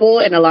horrible,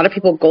 and a lot of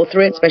people go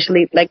through it,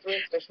 especially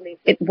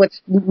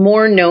what's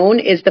more known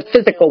is the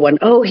physical one.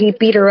 Oh, he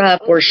beat her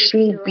up, or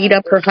she beat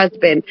up her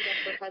husband.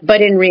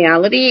 But in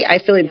reality, I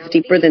feel it's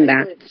deeper than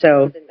that.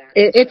 So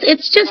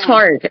it's just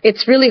hard.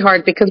 It's really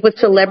hard, because with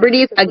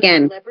celebrities,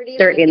 again,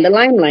 they're in the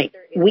limelight.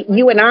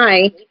 You and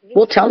I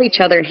will tell each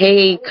other,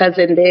 hey,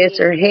 cousin this,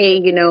 or hey,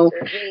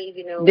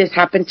 this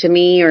happened to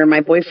me, or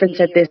my boyfriend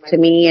said this to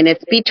me, and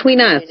it's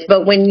between us.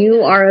 But when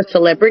you are a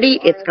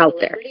celebrity, it's out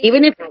there.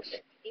 Even if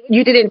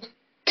you didn't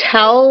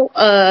tell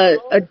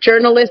a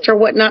journalist or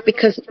whatnot,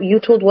 because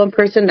you told one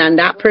person, and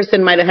that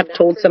person might have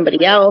told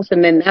somebody else,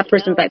 and then that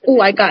person's like,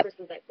 oh, I got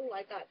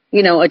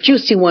a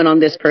juicy one on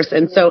this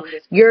person. So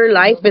your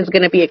life is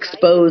going to be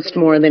exposed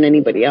more than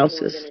anybody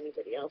else's.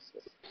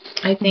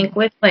 I think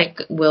with like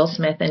Will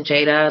Smith and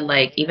Jada,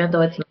 like even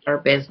though it's not our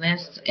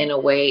business, in a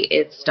way,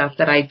 it's stuff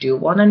that I do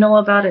want to know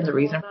about, and the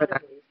reason for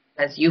that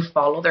is you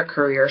follow their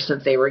career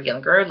since they were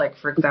younger. Like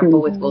for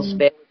example, with Will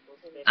Smith,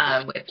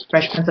 with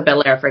Fresh Prince of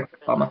Bel Air, for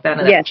example, I'm a fan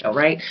of that Yes. show,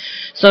 right?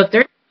 So if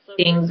there's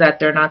things that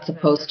they're not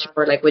supposed to,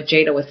 or like with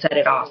Jada with Set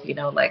It Off, you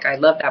know, like I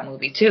love that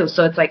movie too.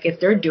 So it's like if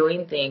they're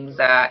doing things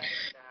that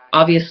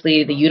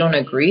obviously that you don't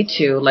agree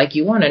to, like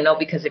you want to know,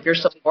 because if you're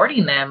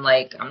supporting them,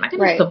 like I'm not going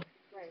to Right. support,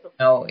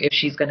 know if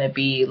she's going to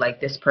be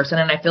like this person.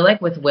 And I feel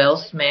like with Will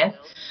Smith,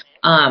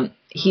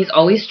 he's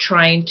always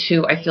trying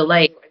to, I feel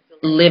like,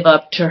 live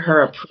up to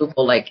her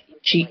approval. Like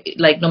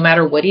like no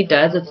matter what he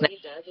does, it's not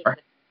for her,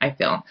 I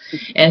feel.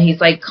 And he's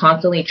like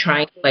constantly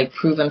trying to like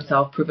prove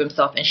himself.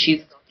 And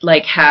she's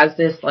like has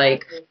this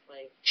like,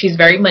 she's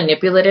very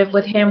manipulative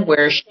with him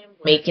where she's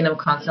making him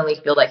constantly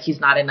feel like he's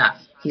not enough.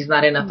 He's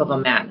not enough of a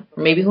man.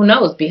 Or maybe, who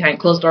knows, behind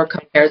closed door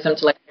compares him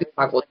to like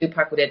Tupac. Well,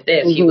 Tupac did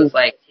this. He was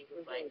like,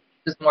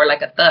 is more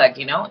like a thug,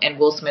 you know, and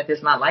Will Smith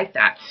is not like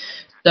that.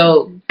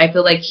 So I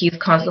feel like he's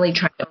constantly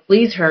trying to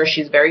please her.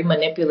 She's very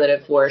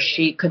manipulative where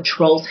she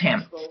controls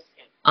him,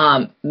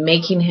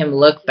 making him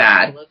look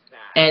bad.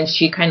 And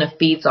she kind of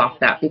feeds off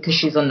that because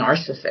she's a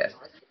narcissist.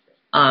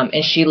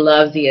 And she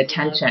loves the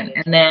attention.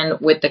 And then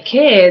with the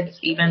kids,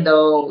 even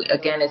though,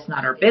 again, it's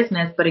not our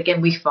business, but again,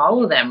 we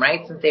follow them,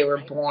 right? Since they were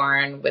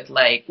born with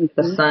like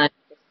the son,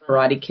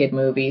 Karate Kid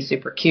movie,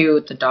 super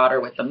cute, the daughter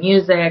with the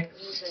music.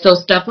 So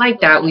stuff like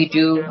that we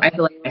do. I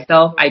feel like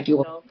myself, I do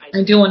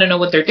want to know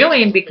what they're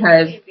doing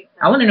because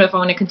I want to know if I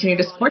want to continue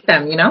to support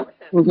them, you know?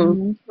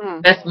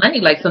 Best money,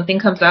 like something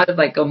comes out of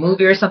like a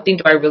movie or something.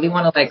 Do I really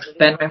want to like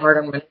spend my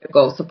hard-earned money to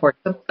go support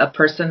a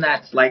person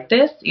that's like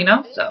this, you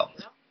know? So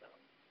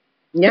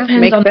yeah,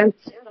 depends makes on, sense.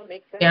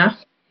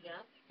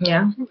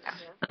 yeah.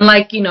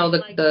 Like, you know,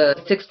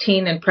 the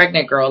 16 and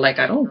pregnant girl, like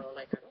I don't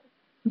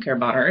care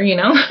about her, you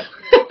know?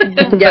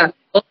 Yeah.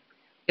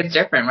 It's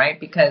different, right?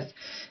 Because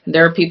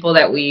there are people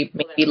that we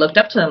maybe looked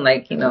up to them,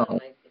 like, you know,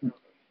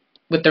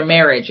 with their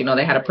marriage, you know,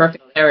 they had a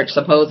perfect marriage,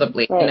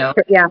 supposedly, you know?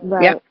 Yeah.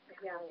 Right. Yep.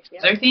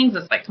 There are things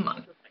that's like, come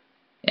on.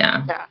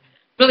 Yeah.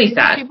 Really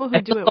sad. People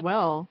who do it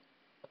well,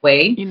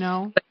 way, you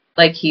know?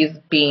 like he's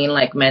being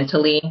like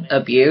mentally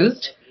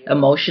abused,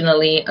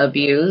 emotionally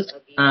abused.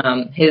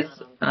 His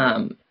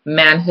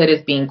manhood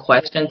is being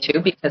questioned too,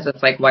 because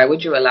it's like, why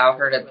would you allow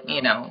her to,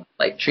 you know,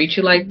 like treat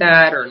you like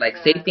that, or like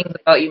say things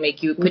about you,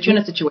 make you, put you in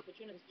a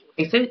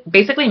situation,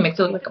 basically makes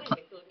it look like a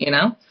punk, you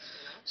know?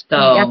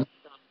 So,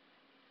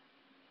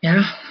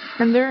 yeah.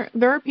 And there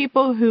are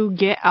people who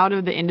get out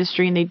of the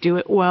industry and they do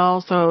it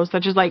well. So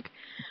such as like,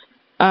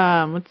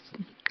 I'm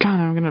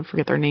gonna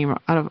forget their name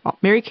out of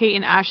Mary-Kate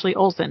and Ashley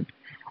Olsen.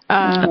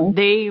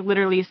 They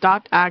literally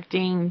stopped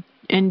acting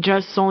and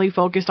just solely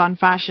focused on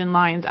fashion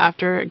lines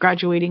after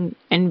graduating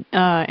in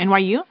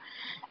NYU.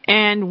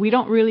 And we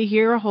don't really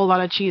hear a whole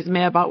lot of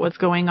chisme about what's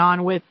going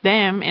on with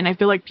them. And I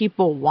feel like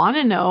people want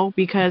to know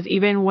because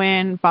even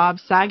when Bob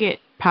Saget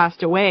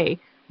passed away,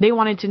 they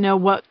wanted to know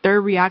what their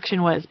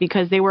reaction was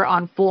because they were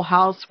on Full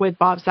House with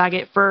Bob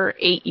Saget for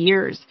 8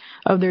 years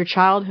of their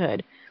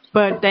childhood.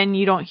 But then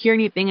you don't hear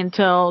anything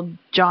until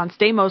John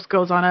Stamos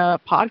goes on a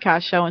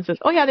podcast show and says,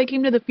 oh, yeah, they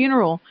came to the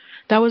funeral.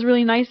 That was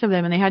really nice of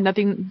them. And they had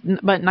nothing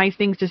but nice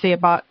things to say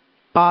about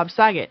Bob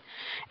Saget.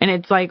 And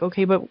it's like,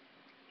 okay, but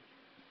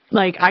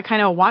like, I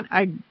kind of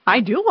I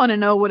do want to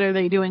know what are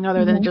they doing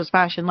other than just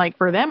fashion. Like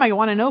for them, I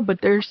want to know, but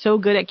they're so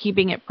good at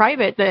keeping it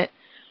private that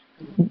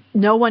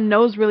no one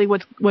knows really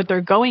what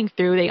they're going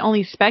through. They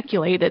only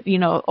speculate that, you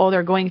know, oh,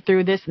 they're going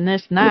through this and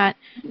this and that,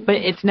 but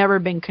it's never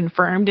been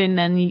confirmed. And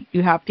then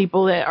you have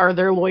people that are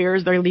their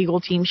lawyers, their legal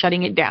team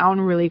shutting it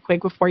down really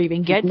quick before it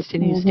even gets to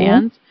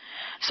newsstands.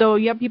 So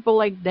you have people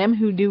like them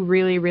who do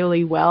really,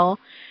 really well.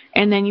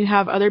 And then you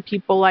have other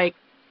people like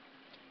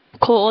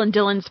Cole and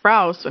Dylan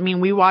Sprouse. I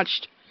mean, we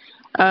watched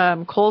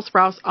Cole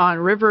Sprouse on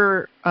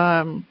Riverdale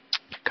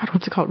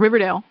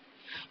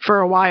for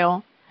a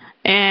while.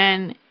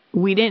 And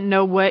we didn't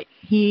know what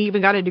he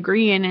even got a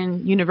degree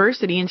in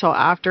university until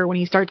after, when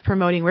he starts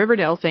promoting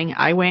Riverdale, saying,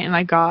 I went and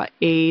I got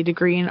a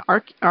degree in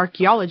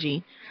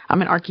archaeology.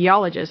 I'm an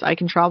archaeologist. I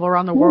can travel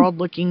around the world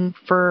looking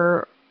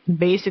for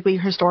basically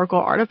historical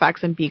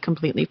artifacts and be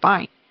completely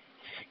fine.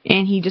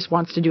 And he just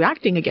wants to do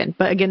acting again.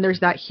 But again, there's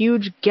that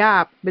huge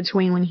gap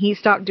between when he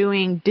stopped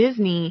doing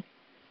Disney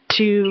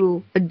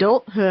to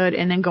adulthood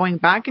and then going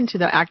back into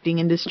the acting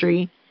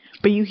industry.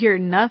 But you hear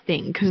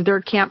nothing because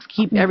their camps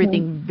keep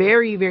everything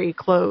very, very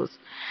close.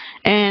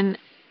 And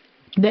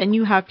then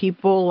you have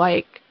people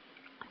like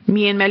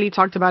me and Melly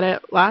talked about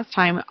it last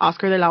time,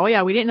 Oscar de la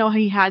Hoya. We didn't know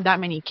he had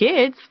that many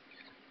kids.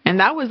 And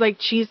that was like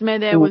chisme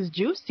that was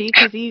juicy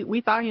because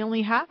we thought he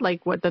only had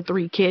like the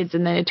 3 kids.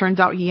 And then it turns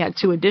out he had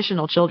 2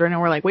 additional children.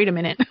 And we're like, wait a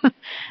minute,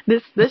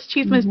 this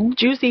chisme is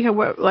juicy.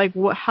 Like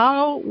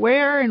how,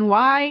 where and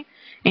why?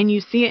 And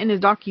you see it in his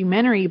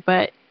documentary.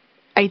 But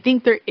I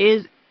think there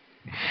is,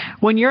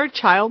 when you're a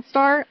child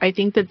star, I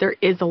think that there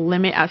is a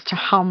limit as to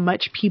how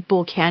much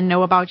people can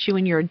know about you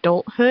in your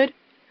adulthood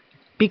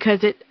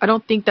because I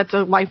don't think that's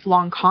a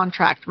lifelong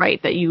contract,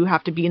 right? That you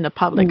have to be in the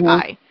public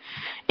eye.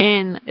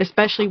 And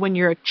especially when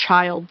you're a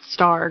child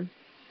star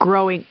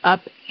growing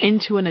up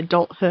into an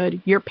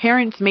adulthood, your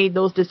parents made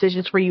those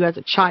decisions for you as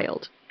a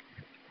child.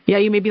 Yeah,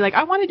 you may be like,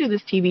 I want to do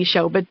this TV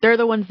show, but they're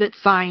the ones that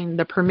sign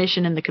the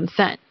permission and the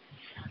consent.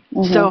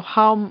 So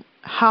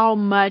how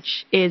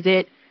much is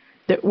it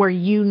that where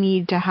you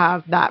need to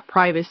have that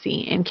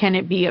privacy, and can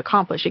it be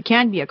accomplished? It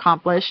can be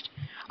accomplished.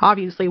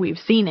 Obviously, we've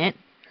seen it.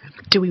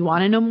 Do we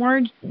want to know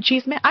more,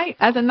 Chisme?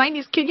 As a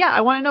 90s kid, yeah,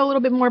 I want to know a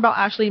little bit more about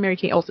Ashley and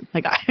Mary-Kate Olsen.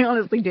 Like, I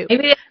honestly do.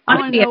 Maybe I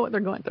want to know what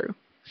they're going through.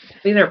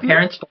 Maybe their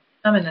parents told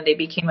them, and then they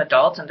became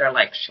adults, and they're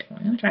like, shit,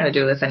 I'm not trying to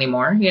do this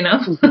anymore, you know?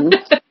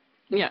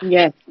 Yeah.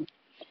 Yes.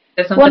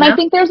 Well, and I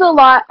think there's a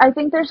lot. I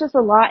think there's just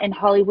a lot in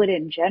Hollywood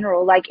in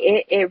general. Like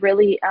it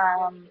really,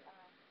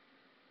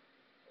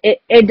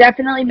 it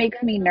definitely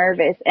makes me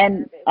nervous.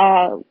 And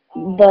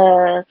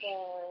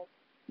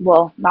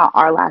well, not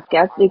our last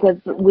guest because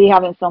we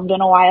haven't filmed in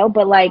a while,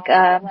 but like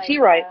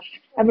T-Roy, I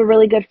have a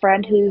really good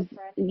friend who's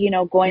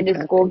going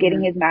to school,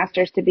 getting his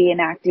master's to be in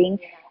acting,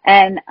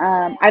 and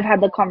I've had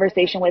the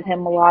conversation with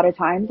him a lot of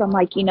times. I'm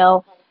like,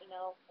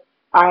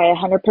 I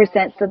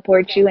 100%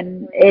 support you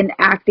in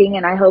acting,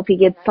 and I hope he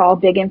gets all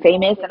big and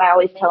famous. And I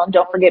always tell him,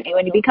 don't forget me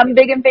when you become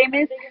big and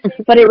famous.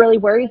 But it really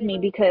worries me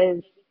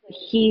because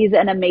he's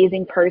an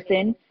amazing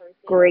person,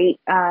 great,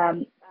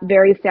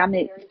 very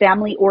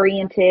family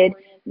oriented,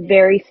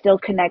 very still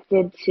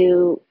connected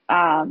to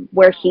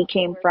where he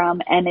came from.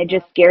 And it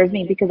just scares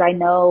me because I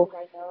know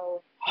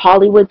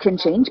Hollywood can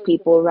change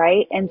people,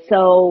 right? And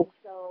so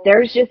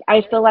there's just,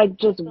 I feel like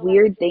just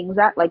weird things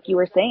that, like you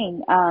were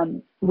saying,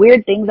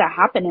 weird things that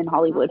happen in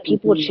Hollywood.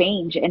 People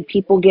change and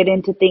people get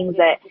into things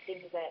that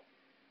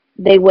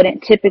they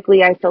wouldn't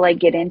typically, I feel like,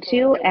 get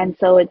into. And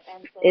so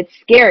it's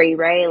scary,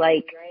 right?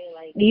 Like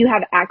you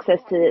have access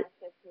to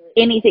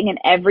anything and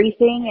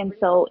everything. And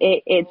so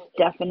it's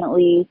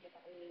definitely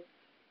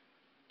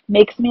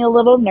makes me a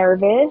little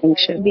nervous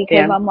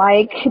because I'm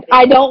like,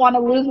 I don't want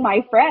to lose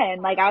my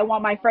friend. Like I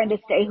want my friend to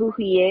stay who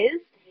he is.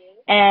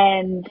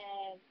 And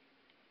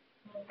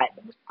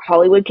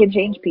Hollywood can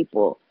change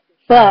people,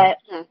 but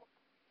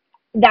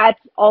that's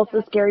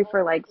also scary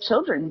for like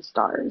children's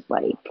stars.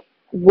 Like,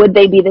 would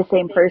they be the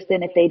same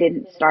person if they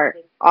didn't start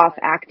off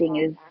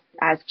acting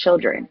as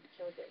children?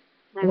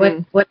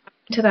 What happened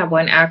to that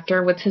one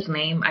actor? What's his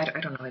name? I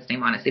don't know his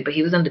name honestly, but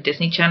he was on the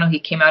Disney Channel. He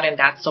came out in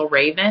That's So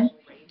Raven.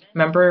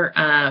 Remember?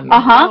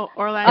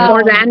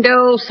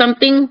 Orlando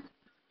something.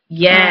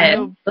 Yes,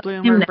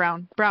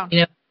 Brown.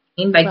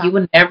 Like you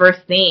would never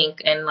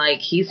think, and like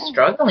he's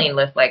struggling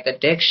with like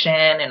addiction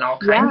and all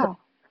kinds of.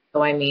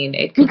 So I mean,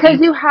 it could because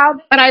you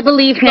have, but I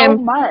believe so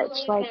him. Much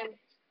like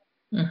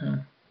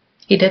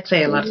he did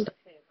say a lot of stuff.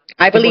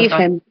 I believe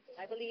him.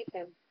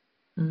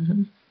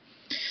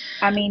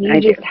 I mean,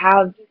 you just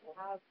have.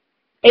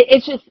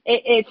 It's just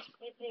it's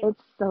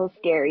so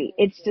scary.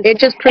 It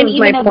just proves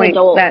my point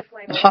that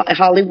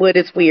Hollywood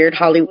is weird.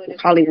 Holly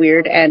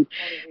weird, and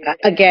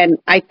again,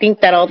 I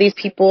think that all these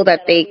people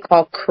that they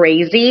call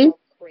crazy,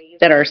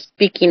 that are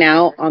speaking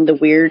out on the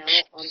weird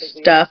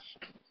stuff.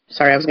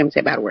 Sorry, I was going to say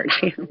a bad word.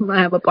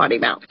 I have a potty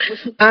mouth.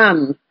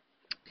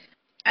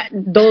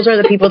 Those are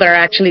the people that are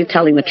actually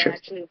telling the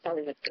truth.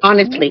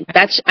 Honestly,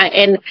 that's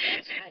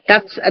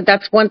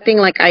one thing.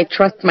 Like I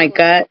trust my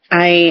gut.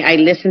 I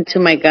listen to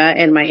my gut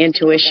and my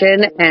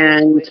intuition,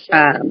 and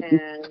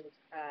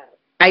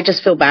I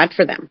just feel bad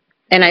for them.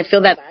 And I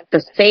feel that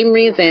the same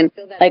reason,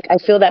 like I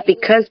feel that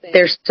because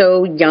they're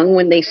so young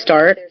when they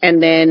start,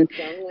 and then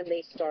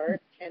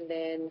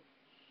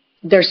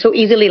they're so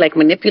easily like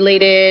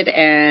manipulated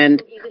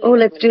and, oh,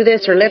 let's do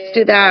this or let's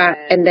do that.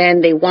 And then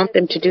they want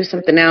them to do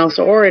something else.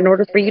 Or in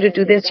order for you to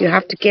do this, you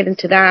have to get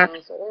into that.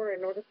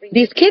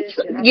 These kids,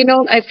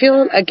 I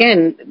feel,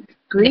 again,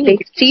 they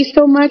see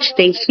so much,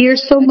 they hear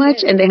so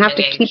much, and they have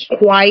to keep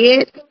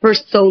quiet for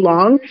so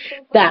long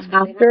that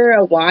after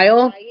a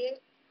while,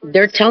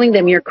 they're telling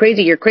them, you're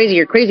crazy, you're crazy,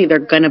 you're crazy. They're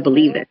going to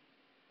believe it.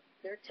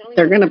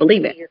 They're going to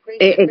believe it.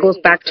 It goes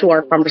back to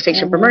our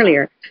conversation from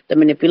earlier. The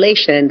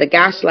manipulation, the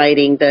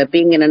gaslighting, the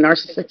being in a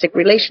narcissistic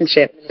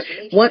relationship.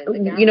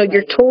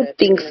 You're told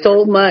things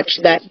so much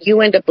that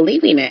you end up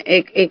believing it.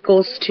 It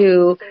goes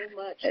to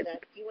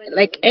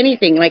like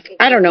anything. Like,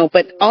 I don't know,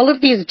 but all of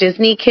these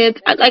Disney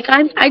kids, I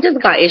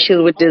just got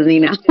issues with Disney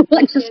now.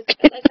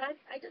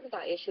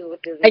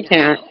 I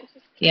can't.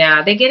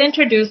 Yeah, they get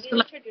introduced to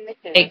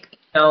like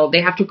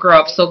they have to grow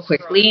up so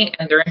quickly,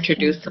 and they're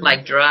introduced to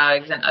like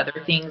drugs and other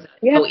things.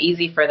 It's so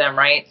easy for them,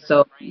 right?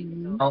 So,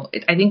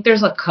 I think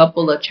there's a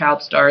couple of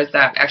child stars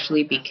that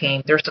actually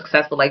they're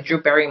successful, like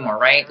Drew Barrymore,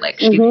 right? Like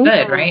she's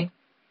good, right?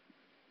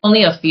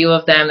 Only a few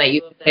of them that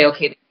you can say,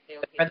 okay, they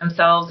do it for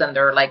themselves and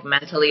they're like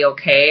mentally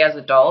okay as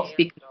adults,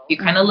 because you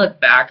kind of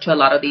look back to a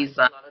lot of these,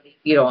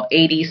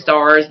 80s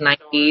stars,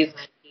 90s.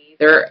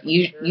 They're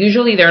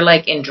usually they're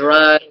like in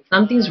drugs.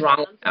 Something's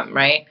wrong with them,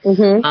 right?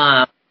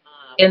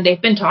 And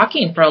they've been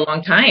talking for a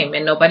long time,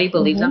 and nobody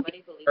believes them.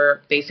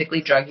 They're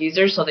basically drug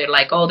users, so they're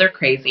like, oh, they're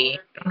crazy. I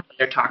don't know what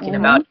they're talking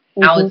about.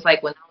 Now it's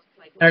like when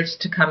starts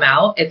to come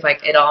out, it's like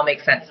it all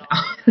makes sense now.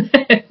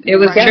 It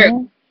was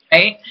true,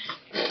 right?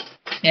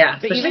 Yeah.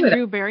 But even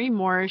Drew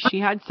Barrymore, she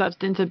had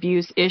substance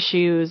abuse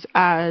issues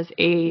as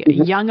a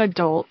young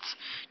adult,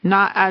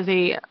 not as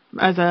a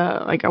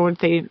like I would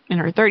say in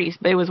her 30s,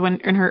 but it was when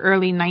in her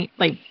early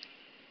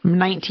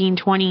 19,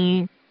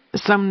 20,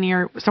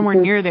 somewhere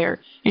near there,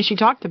 and she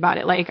talked about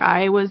it. Like,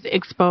 I was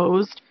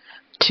exposed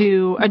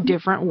to a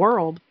different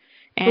world.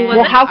 And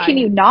well, how can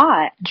you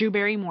not? Drew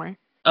Barrymore.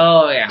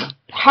 Oh yeah.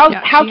 How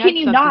can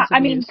you not? I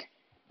mean,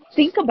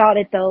 think about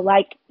it though.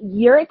 Like,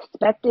 you're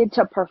expected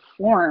to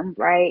perform,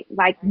 right?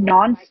 Like,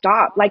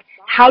 nonstop. Like,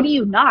 how do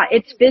you not?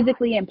 It's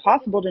physically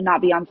impossible to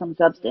not be on some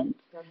substance.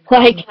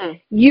 Like,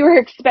 you're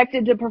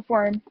expected to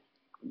perform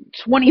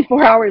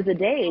 24 hours a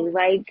day.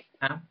 Like,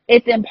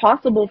 it's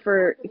impossible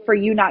for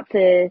you not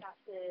to,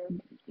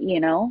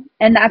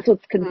 and that's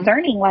what's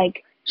concerning.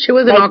 Like, she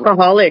was an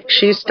alcoholic.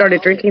 She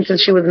started drinking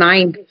since she was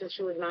 9.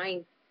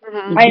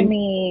 I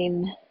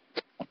mean,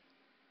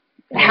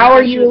 how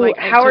are you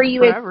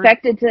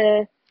expected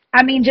to,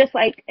 I mean, just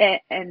like,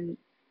 and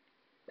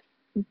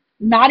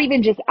not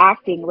even just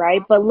acting,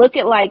 right? But look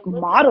at like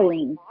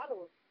modeling.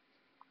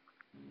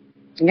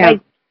 Yeah.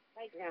 Like,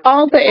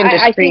 all the industry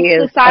I think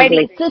is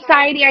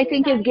society I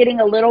think is getting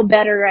a little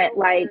better at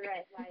like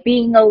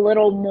being a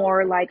little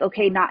more like,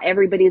 okay, not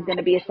everybody's going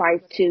to be a size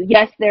 2.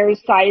 Yes,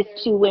 there's size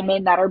 2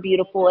 women that are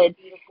beautiful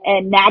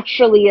and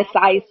naturally a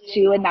size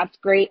 2, and that's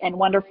great and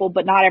wonderful,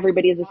 but not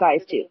everybody is a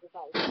size 2.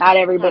 Not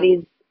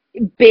everybody's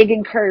big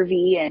and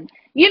curvy, and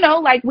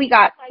like, we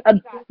got a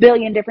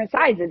billion different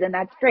sizes, and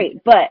that's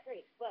great. But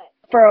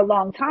for a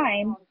long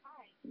time,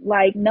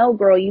 like, no,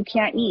 girl, you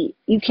can't eat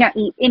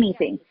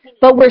anything.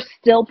 But we're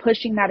still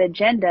pushing that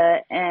agenda,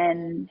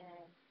 and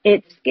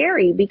it's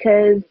scary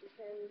because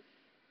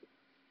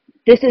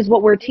this is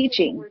what we're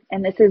teaching,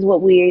 and this is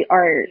what we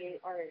are.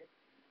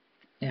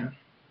 Yeah.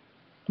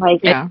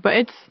 Like, yeah,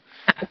 but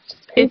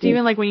it's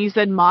even like when you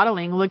said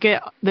modeling. Look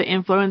at the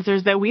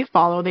influencers that we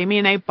follow. They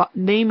may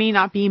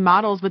not be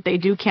models, but they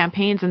do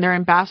campaigns, and they're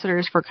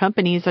ambassadors for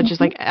companies such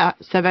as like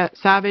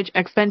Savage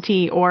X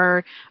Fenty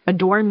or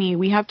Adore Me.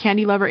 We have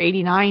Candy Lover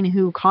 89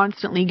 who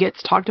constantly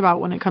gets talked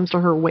about when it comes to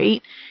her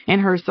weight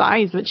and her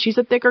size, but she's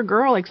a thicker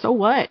girl. Like, so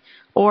what?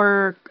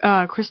 Or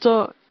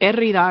Crystal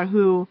Herrida,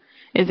 who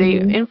is a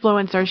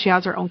influencer. She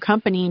has her own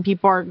company, and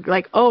people are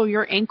like, oh,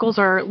 your ankles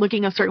are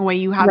looking a certain way,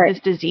 you have this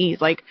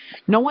disease. Like,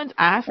 no one's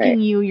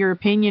asking you your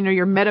opinion or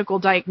your medical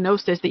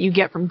diagnosis that you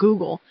get from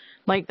Google.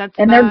 Like,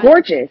 they're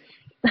gorgeous.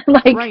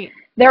 Like,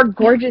 they're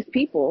gorgeous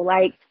people.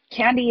 Like,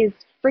 Candy is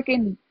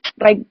freaking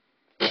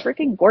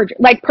gorgeous.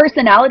 Like,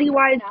 personality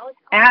wise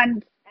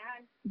and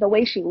the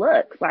way she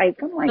looks.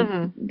 Like, I'm like,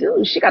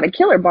 dude, she got a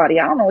killer body.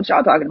 I don't know what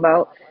y'all talking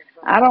about.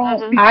 I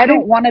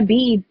don't want to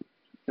be.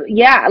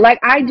 Yeah, like,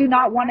 I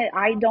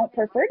don't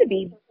prefer to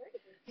be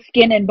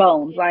skin and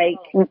bones. Like,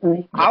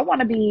 I want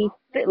to be,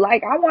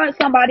 like, I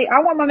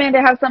want my man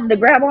to have something to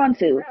grab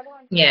onto.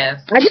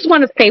 Yes. I just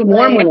want to stay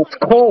warm when it's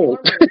cold.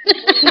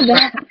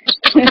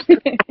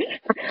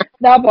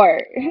 That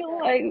part.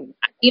 Like,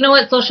 you know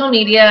what? Social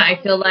media, I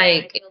feel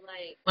like it's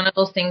one of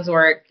those things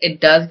where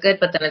it does good,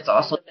 but then it's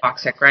also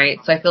toxic, right?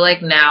 So I feel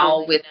like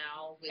now with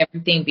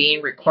everything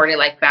being recorded,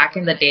 like back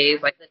in the days,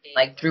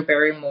 like Drew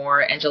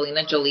Barrymore,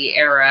 Angelina Jolie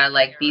era,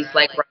 like these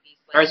like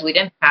stars, we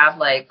didn't have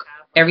like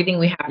everything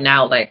we have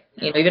now, like,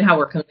 even how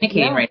we're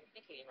communicating right now.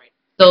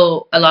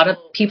 So a lot of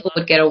people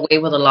would get away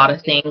with a lot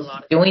of things,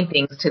 doing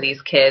things to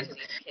these kids,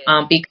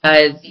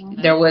 because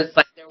there was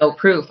like no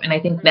proof. And I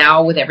think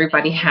now with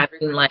everybody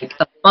having like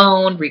a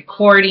phone,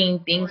 recording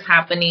things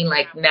happening,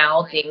 like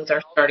now things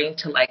are starting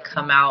to like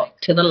come out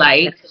to the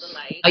light.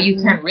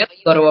 You can't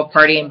really go to a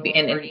party and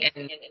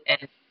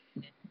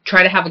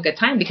try to have a good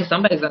time because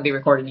somebody's going to be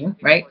recording you,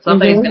 right?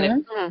 Somebody's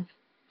going to,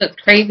 it's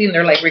crazy, and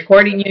they're like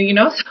recording you,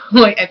 So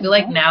like, I feel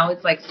like now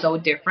it's like so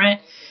different,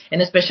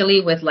 and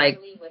especially with like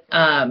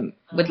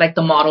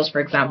the models, for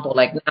example,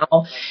 like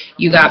now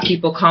you got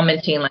people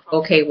commenting like,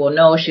 okay, well,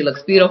 no, she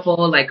looks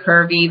beautiful, like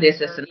curvy,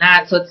 this and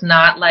that. So it's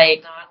not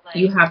like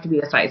you have to be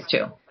a size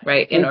 2,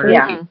 right? In order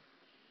to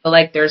feel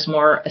like there's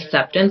more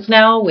acceptance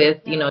now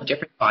with,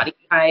 different body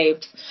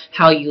types,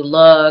 how you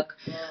look.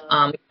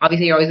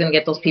 Obviously you're always going to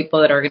get those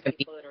people that are going to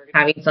be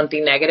having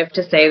something negative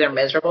to say. They're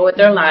miserable with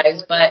their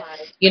lives, but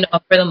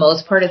for the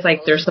most part, it's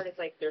like there's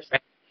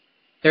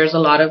a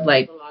lot of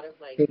like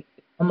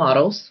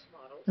models,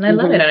 and I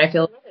love it, and I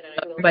feel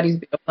everybody's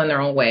beautiful in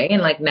their own way,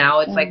 and like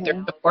now it's like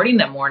they're supporting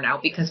them more now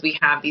because we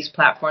have these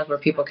platforms where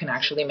people can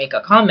actually make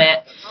a comment,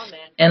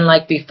 and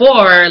like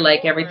before,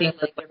 like everything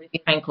was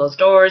behind closed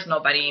doors,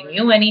 nobody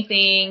knew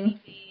anything.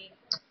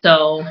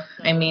 So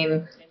I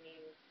mean,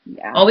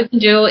 all we can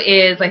do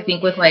is, I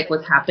think, with like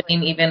what's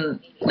happening, even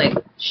like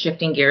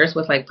shifting gears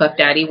with like Puff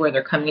Daddy, where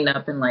they're coming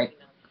up and like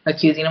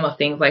accusing him of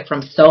things like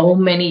from so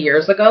many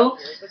years ago.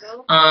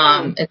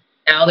 And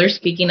now they're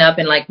speaking up,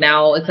 and like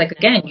now it's like,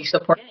 again, you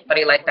support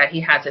somebody like that.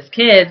 He has his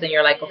kids, and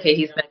you're like, okay,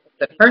 he's been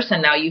a good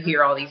person. Now you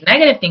hear all these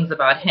negative things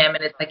about him,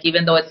 and it's like,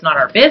 even though it's not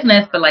our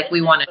business, but like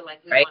we want to,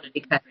 right?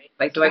 Because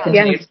like, do I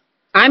continue? Yes.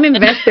 I'm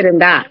invested in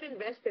that.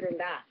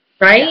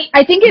 right?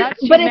 I think That's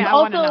it's, but Chisme it's I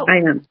want to also, know. I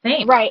am.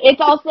 Same. right. It's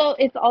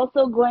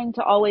also going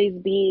to always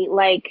be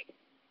like,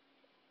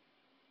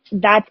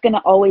 that's going to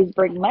always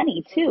bring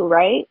money too,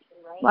 right?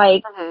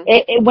 Like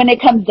when it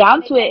comes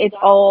down to it, it's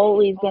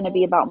always going to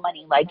be about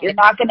money. Like you're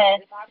not going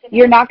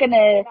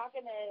to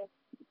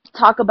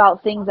talk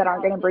about things that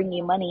aren't going to bring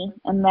you money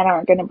and that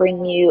aren't going to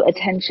bring you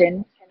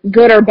attention,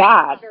 good or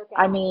bad.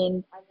 I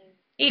mean,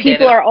 He did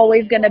people it. are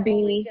always going to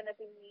be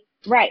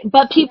right,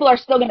 but people are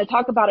still going to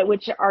talk about it,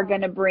 which are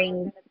going to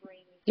bring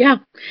Yeah.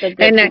 the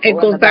good And it people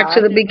and goes the back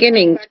to bad. the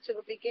beginning.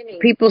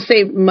 People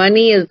say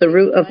money is the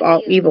root of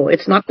all evil.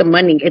 It's not the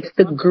money. It's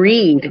the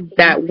greed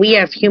that we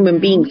as human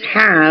beings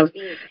have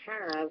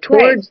Right.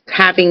 towards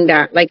having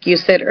that, like you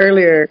said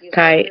earlier,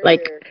 Kai,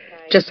 like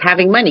just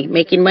having money,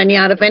 making money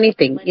out of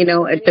anything. You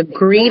know, the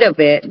greed of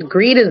it,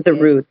 greed is the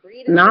root,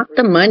 not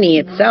the money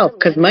itself.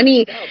 Because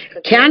money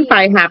can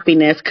buy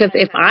happiness. Because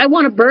if I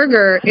want a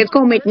burger, it's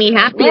going to make me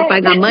happy if I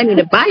Right. got money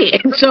to buy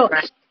it. So,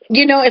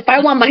 you know, if I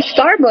want my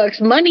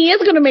Starbucks, money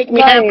is going to make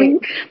me happy.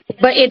 Right.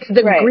 But it's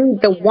the Right.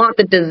 greed, the want,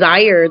 the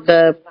desire,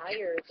 the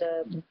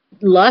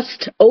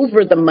lust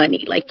over the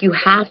money. Like you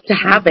have to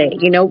have it,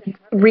 you know,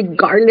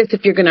 regardless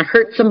if you're going to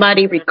hurt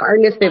somebody,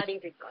 regardless if,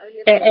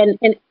 and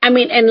I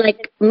mean, and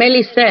like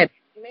Melly said,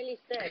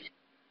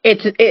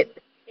 it,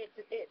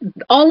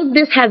 all of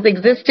this has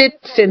existed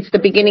since the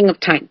beginning of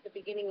time.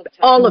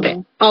 All of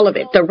it, all of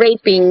it. The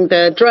raping,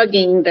 the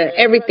drugging, the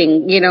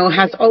everything, you know,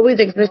 has always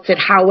existed.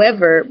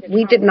 However,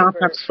 we did not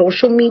have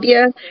social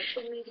media,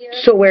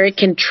 so where it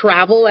can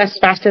travel as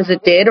fast as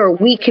it did, or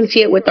we can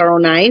see it with our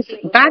own eyes.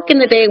 Back in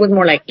the day, it was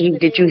more like, hey,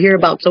 did you hear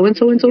about so and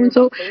so and so and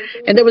so?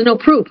 And there was no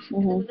proof.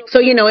 So,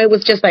 you know, it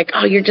was just like,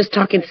 oh, you're just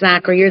talking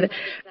smack, or you're the...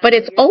 But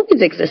it's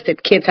always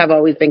existed. Kids have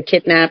always been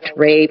kidnapped,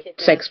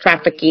 raped, sex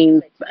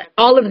trafficking,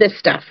 all of this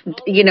stuff.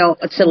 You know,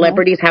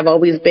 celebrities have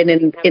always been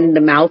in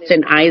the mouths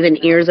and eyes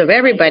and ears of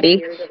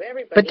everybody,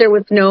 but there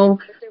was no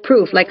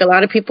proof. Like a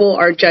lot of people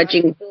are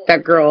judging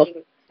that girl,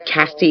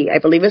 Cassie, I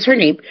believe is her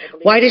name.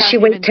 Why did she Cassie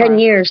wait 10 Ventura.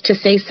 years to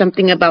say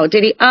something about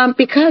Diddy?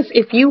 Because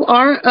if you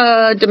are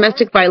a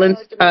domestic violence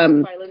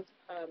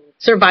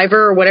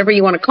survivor or whatever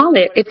you want to call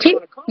it, it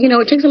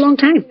takes a long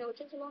time.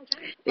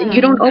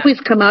 You don't always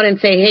come out and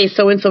say, hey,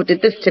 so and so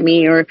did this to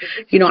me, or,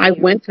 you know, I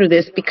went through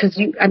this, because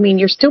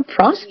you're still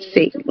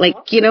processing.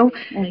 Like, you know,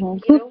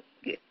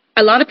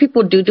 a lot of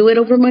people do it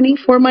over money,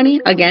 for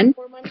money, again,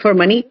 for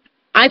money.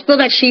 I feel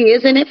that she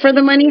is in it for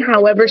the money.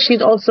 However,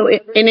 she's also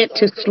in it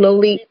to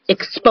slowly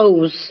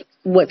expose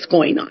what's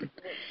going on.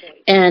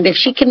 And if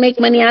she can make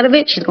money out of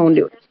it, she's going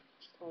to do it.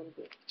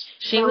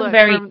 She was Look,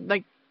 very from,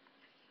 like,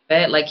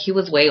 like he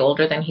was way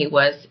older than he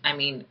was. I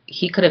mean,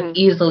 he could have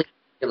easily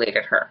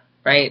manipulated her,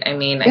 right? I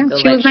mean, Yeah, I feel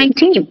she like was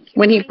 19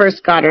 when he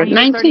first got her. he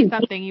was 30 19.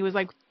 something. He was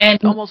like and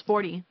almost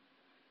 40.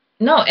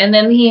 no, and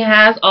then he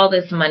has all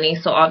this money,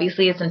 so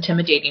obviously it's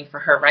intimidating for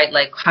her, right?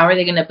 Like, how are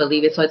they going to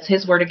believe it? So it's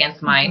his word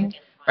against mine,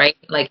 right?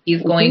 Like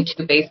he's going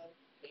to basically,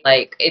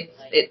 like,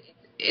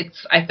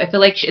 I feel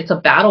like it's a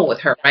battle with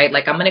her, right?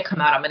 Like, I'm going to come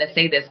out, I'm going to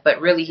say this,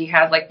 but really he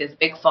has like this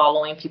big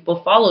following.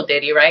 People follow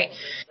Diddy, right?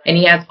 And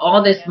he has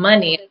all this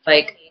money.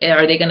 Like,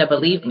 are they going to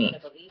believe me?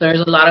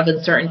 There's a lot of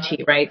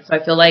uncertainty, right? So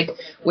I feel like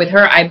with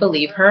her, I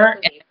believe her.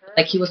 And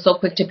like, he was so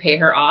quick to pay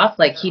her off.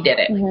 Like, he did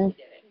it.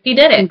 He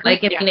did it.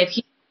 Like, I mean, if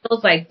he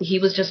feels like he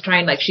was just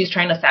trying, like she's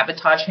trying to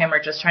sabotage him or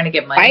just trying to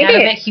get money out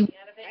of it, he would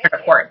have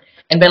to court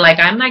and been like,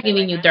 I'm not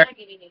giving you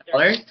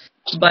 $30,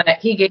 but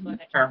he gave it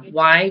to her.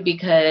 Why?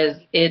 Because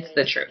it's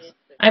the truth.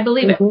 I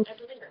believe it.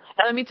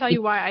 Let me tell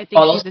you why I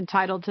think she's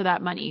entitled to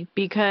that money.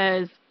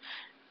 Because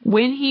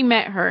when he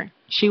met her,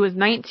 she was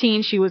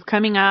 19. She was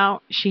coming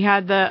out. She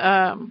had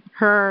the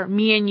her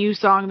 "Me and You"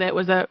 song that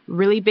was a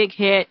really big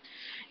hit.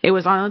 It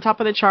was on the top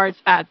of the charts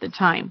at the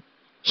time.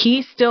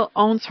 He still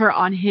owns her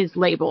on his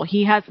label.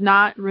 He has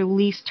not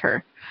released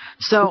her.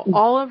 So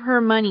all of her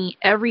money,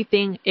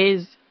 everything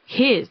is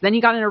his. Then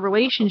he got in a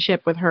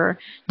relationship with her,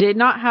 did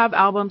not have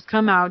albums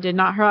come out, did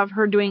not have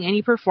her doing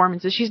any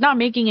performances. She's not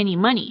making any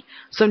money.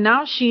 So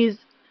now she's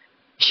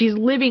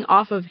living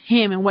off of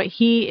him and what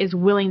he is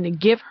willing to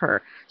give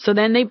her. So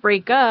then they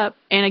break up,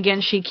 and again,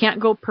 she can't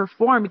go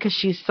perform because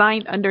she's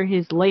signed under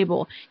his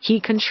label. He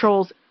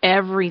controls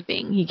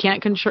everything. He can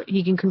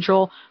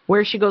control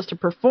where she goes to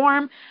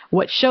perform,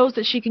 what shows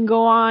that she can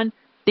go on,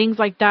 things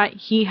like that.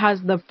 He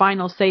has the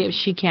final say if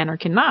she can or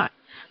cannot.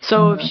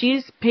 So if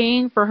she's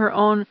paying for her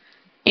own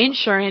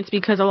insurance,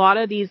 because a lot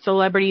of these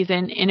celebrities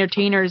and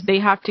entertainers, they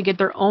have to get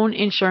their own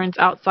insurance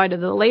outside of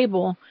the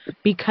label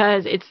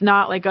because it's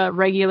not like a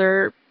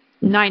regular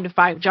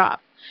 9-to-5 job.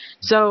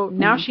 So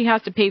now she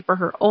has to pay for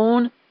her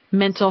own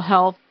mental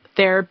health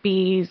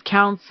therapies,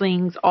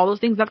 counselings, all those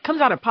things. That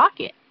comes out of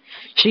pocket.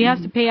 She has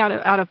to pay out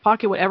of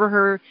pocket whatever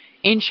her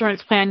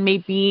insurance plan may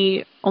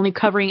be, only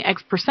covering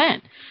X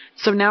percent.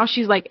 So now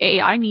she's like,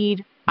 hey, I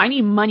need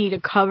money to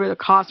cover the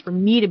cost for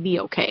me to be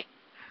okay.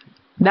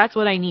 That's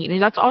what I need.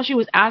 And that's all she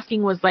was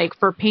asking, was like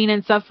for pain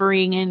and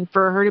suffering, and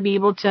for her to be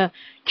able to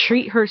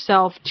treat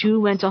herself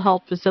to mental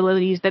health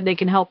facilities that they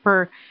can help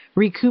her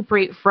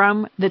recuperate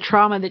from the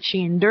trauma that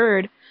she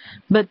endured.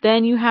 But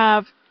then you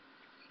have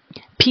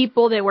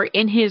people that were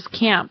in his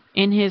camp,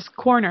 in his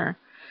corner,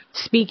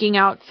 speaking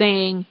out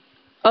saying,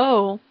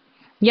 oh,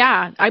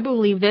 yeah, I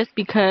believe this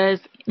because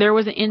there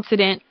was an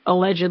incident,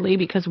 allegedly,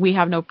 because we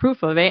have no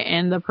proof of it,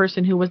 and the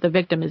person who was the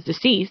victim is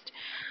deceased,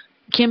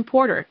 Kim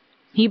Porter.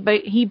 He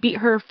beat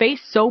her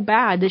face so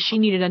bad that she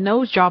needed a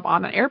nose job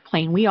on an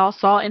airplane. We all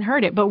saw and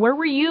heard it. But where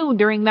were you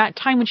during that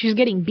time when she was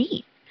getting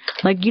beat?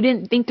 Like, you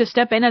didn't think to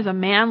step in as a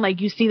man,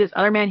 like you see this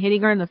other man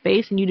hitting her in the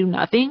face and you do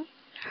nothing?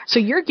 So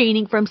you're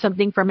gaining from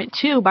something from it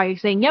too by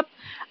saying, yep,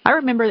 I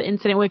remember the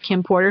incident with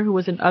Kim Porter, who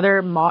was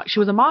she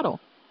was a model.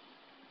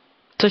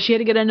 So she had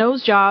to get a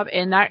nose job,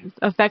 and that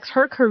affects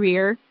her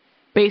career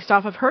based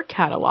off of her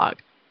catalog.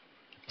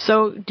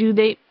 So do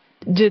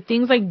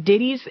things like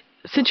Diddy's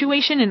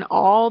situation and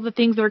all the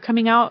things that are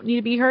coming out need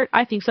to be heard?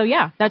 I think so,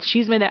 yeah. That's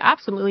Chisme that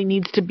absolutely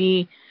needs to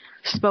be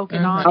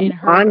spoken on.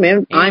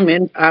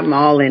 I'm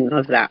all in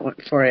of that one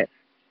for it.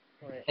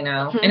 You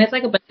know, and it's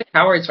like a bunch of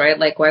cowards, right?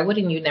 Like, why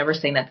wouldn't you never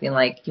say nothing?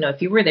 Like, you know,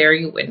 if you were there,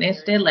 you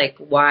witnessed it, like,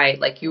 why?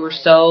 Like, you were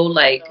so,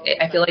 like,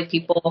 I feel like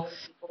people,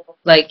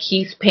 like,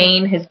 he's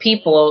paying his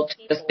people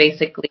to just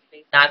basically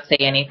not say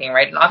anything,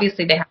 right? And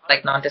obviously they have,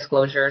 like,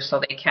 non-disclosure,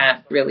 so they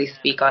can't really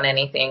speak on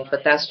anything,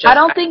 but that's just...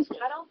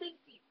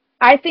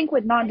 I think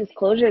with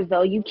non-disclosures,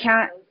 though, you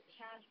can't,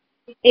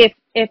 if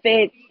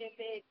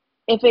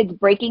it's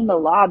breaking the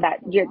law, that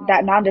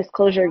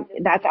non-disclosure,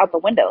 that's out the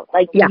window.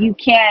 Like, you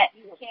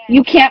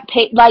can't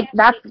pay, like,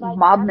 that's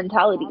mob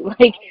mentality.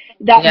 Like,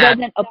 that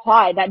doesn't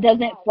apply. That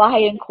doesn't fly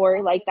in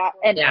court like that.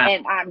 And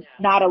I'm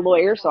not a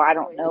lawyer, so I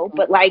don't know.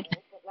 But, like,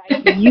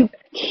 you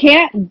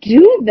can't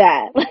do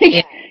that.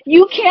 Like,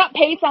 you can't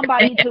pay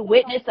somebody to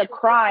witness a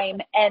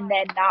crime and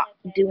then not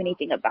do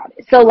anything about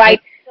it. So,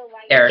 like,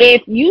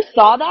 if you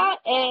saw that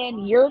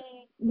and you're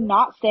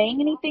not saying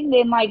anything,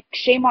 then, like,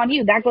 shame on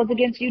you. That goes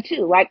against you,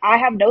 too. Like, I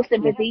have no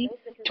sympathy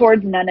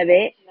towards none of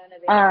it.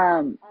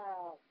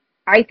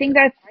 I think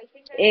that's,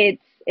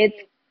 it's,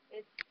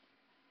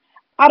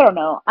 I don't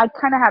know. I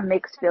kind of have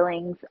mixed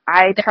feelings.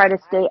 I try to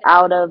stay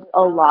out of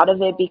a lot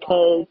of it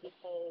because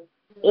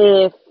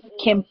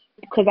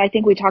because I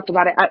think we talked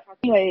about it.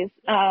 Anyways,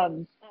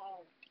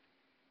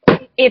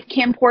 if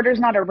Kim Porter's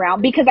not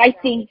around, because I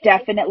think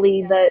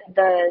definitely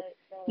the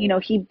you know,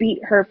 he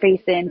beat her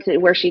face into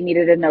where she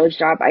needed a nose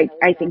job. I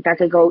think that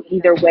could go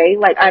either way.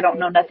 Like, I don't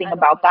know nothing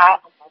about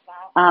that.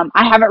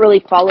 I haven't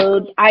really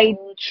followed. I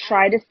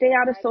try to stay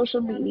out of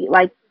social media,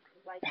 like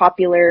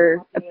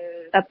popular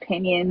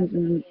opinions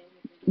and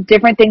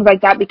different things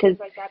like that, because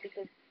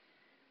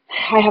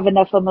I have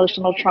enough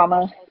emotional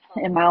trauma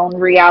in my own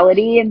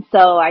reality, and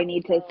so I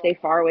need to stay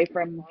far away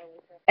from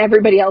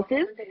everybody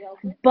else's.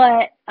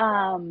 But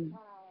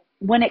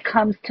when it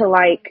comes to,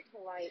 like,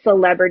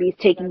 celebrities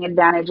taking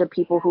advantage of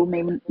people who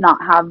may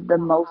not have the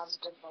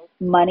most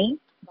money,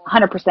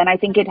 100% I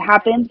think it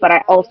happens, but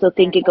I also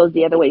think it goes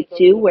the other way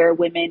too, where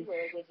women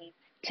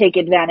take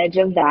advantage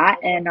of that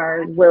and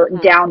are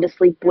down to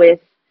sleep with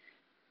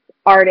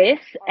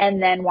artists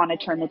and then want to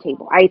turn the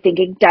table. I think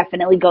it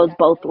definitely goes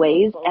both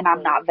ways, and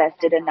I'm not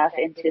vested enough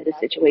into the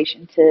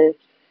situation to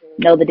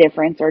know the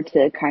difference or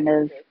to kind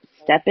of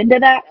step into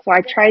that. So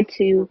I try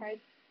to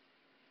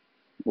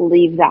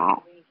leave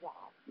that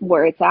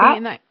where it's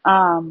at.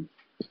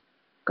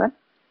 Good.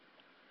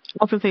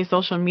 Also say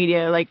social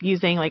media, like you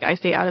saying, like, I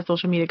stay out of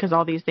social media because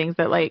all these things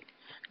that, like,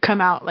 come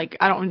out, like,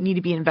 I don't need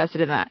to be invested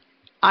in that.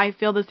 I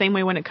feel the same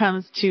way when it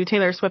comes to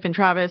Taylor Swift and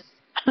Travis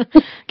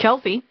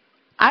Kelce.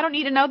 I don't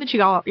need to know that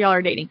y'all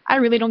are dating. I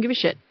really don't give a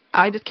shit.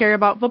 I just care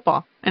about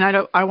football, and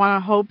I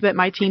want to hope that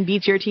my team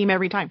beats your team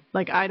every time.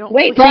 Like, I don't.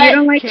 Wait, so you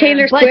don't like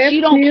Taylor Swift music?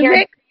 You don't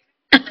care.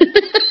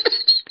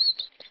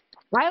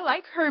 I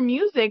like her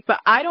music, but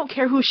I don't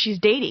care who she's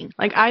dating.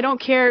 Like, I don't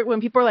care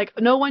when people are like,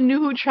 no one knew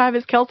who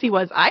Travis Kelce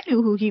was. I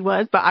knew who he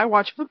was, but I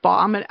watch football.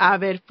 I'm an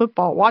avid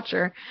football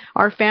watcher.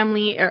 Our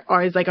family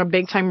is like a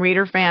big time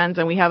Raider fans,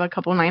 and we have a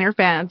couple Niner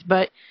fans.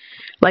 But,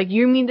 like,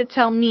 you mean to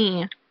tell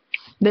me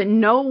that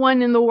no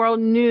one in the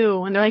world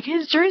knew, and they're like,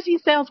 his jersey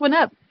sales went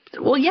up.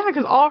 Well, yeah,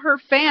 because all her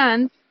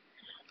fans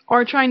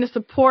are trying to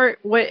support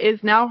what is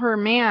now her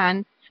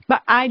man,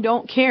 but I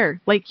don't care.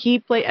 Like,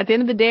 at the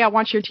end of the day, I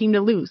want your team to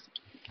lose.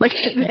 Like,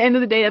 at the end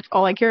of the day, that's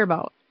all I care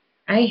about.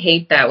 I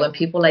hate that when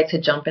people like to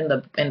jump in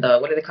the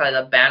what do they call it,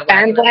 the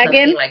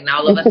bandwagon? Like, now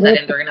all of a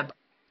sudden they're gonna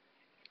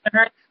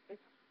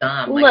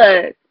dumb.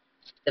 Look.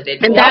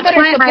 And that's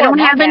why I don't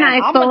have an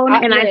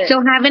iPhone and I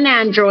still have an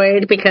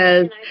Android,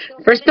 because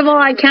first of all,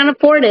 I can't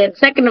afford it.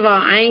 Second of all,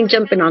 I ain't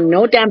jumping on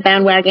no damn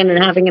bandwagon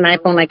and having an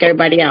iPhone like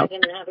everybody else.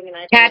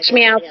 Catch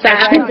me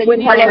outside with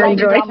my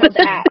Android.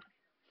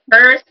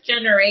 First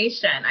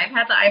generation. I've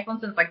had the iPhone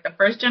since like the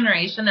first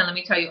generation, and let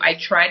me tell you, I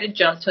try to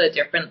jump to a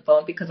different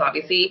phone because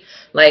obviously,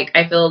 like,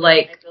 I feel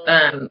like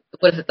the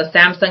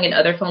Samsung and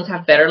other phones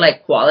have better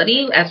like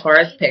quality as far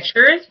as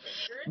pictures.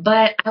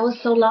 But I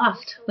was so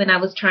lost when I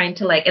was trying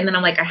to, like, and then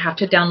I'm like, I have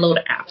to download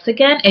apps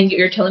again, and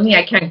you're telling me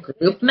I can't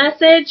group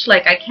message,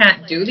 like, I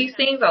can't do these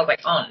things. I was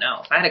like, oh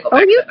no, so I had to go back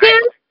to the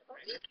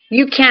iPhone.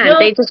 You can. No.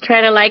 They just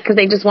try to like because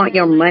they just want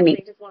your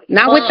money.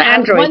 Not with the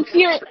Android.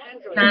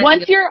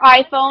 Once your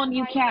iPhone,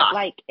 you can't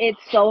like. It's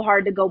so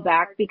hard to go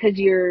back because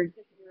you're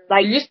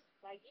like You just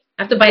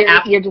have to buy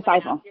apps. you're just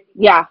iPhone.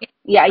 Yeah,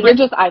 you're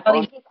just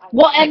iPhone.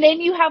 Well, and then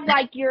you have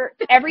like your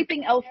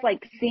everything else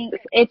like syncs.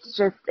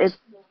 It's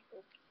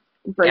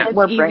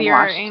we're easier,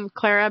 brainwashed. and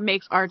Clara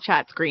makes our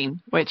chat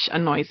scream, which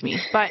annoys me.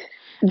 But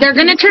They're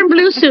gonna turn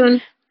blue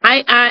soon.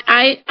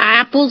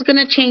 Apple's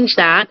gonna change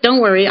that.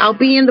 Don't worry. I'll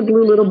be in the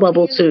blue little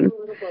bubble soon.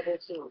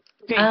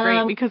 Okay,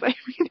 great, because I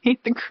really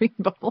hate the green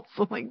bubbles.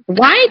 So like,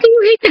 why do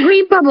you hate the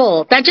green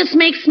bubble? That just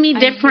makes me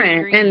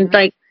different. And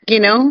like,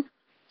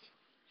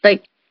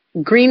 like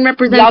green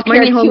represents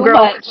money,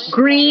 homegirl.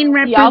 Green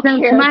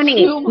represents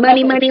money.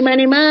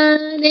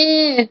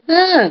 Money.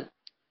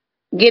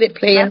 Get it,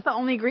 player. That's the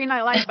only green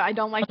I like, but I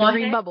don't like the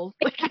green bubbles.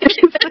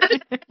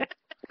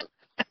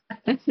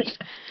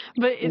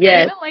 But it's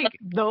even like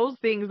those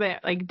things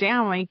that like,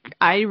 damn, like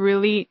I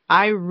really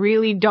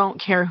don't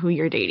care who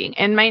you're dating.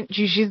 And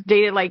she's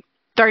dated like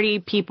 30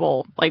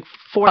 people, like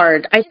 4.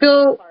 Hard. I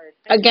feel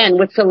again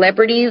with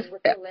celebrities,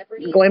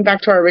 going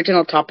back to our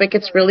original topic,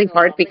 it's really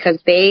hard because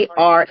they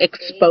are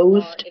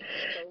exposed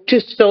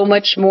to so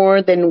much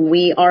more than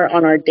we are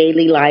on our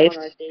daily lives.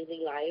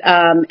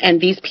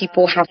 And these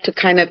people have to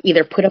kind of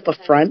either put up a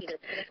front,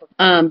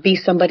 be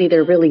somebody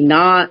they're really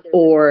not,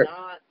 or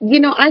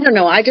I don't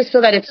know. I just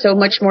feel that it's so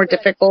much more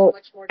difficult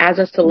as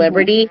a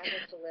celebrity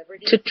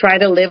to try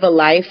to live a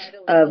life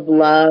of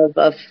love,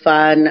 of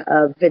fun,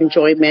 of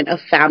enjoyment, of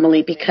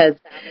family, because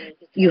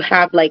you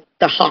have like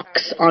the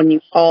hawks on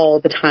you all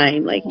the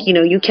time. Like,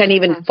 you can't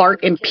even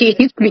fart in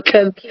peace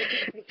because,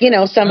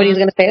 somebody's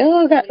going to say,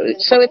 oh, that.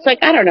 So it's like,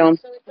 I don't know.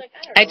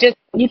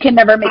 You can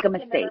never make a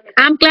mistake.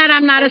 I'm glad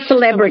I'm not a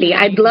celebrity.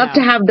 I'd love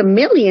to have the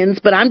millions,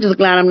 but I'm just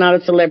glad I'm not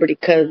a celebrity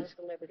because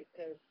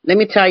let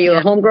me tell you,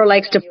 a homegirl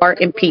likes to fart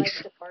in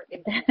peace.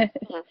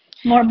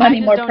 More money,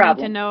 more problems.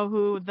 problems. Need to know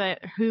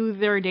who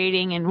they're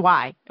dating and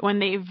why when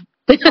they've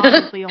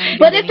obviously only been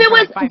but if it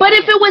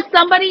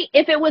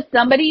was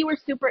somebody you were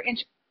super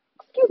interested.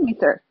 Excuse me,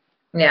 sir.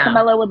 Yeah.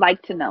 Camilla would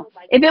like to know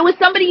if it was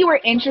somebody you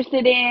were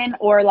interested in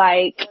or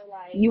like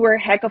you were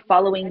heck of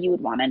following. You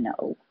would want to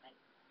know.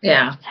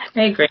 Yeah,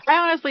 I agree.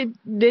 I honestly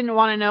didn't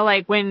want to know,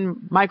 like, when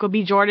Michael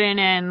B. Jordan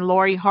and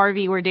Lori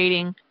Harvey were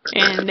dating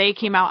and they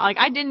came out. Like,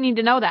 I didn't need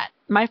to know that.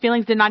 My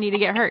feelings did not need to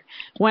get hurt.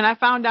 When I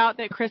found out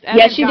that Chris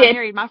Evans got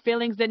married, my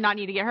feelings did not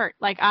need to get hurt.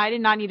 Like, I did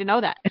not need to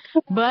know that.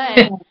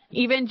 But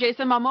even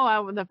Jason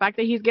Momoa, the fact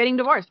that he's getting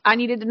divorced, I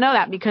needed to know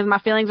that because my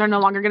feelings are no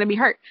longer going to be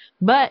hurt.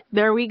 But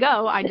there we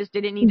go. I just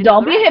didn't need to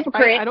know. Don't be a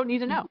hypocrite. I don't need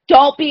to know.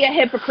 Don't be a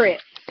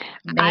hypocrite.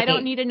 I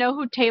don't need to know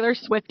who Taylor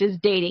Swift is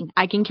dating.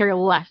 I can care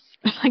less.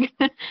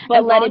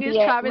 But let it be.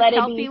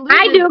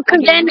 I do,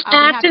 because then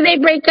after they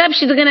break up,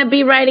 she's going to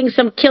be writing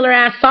some killer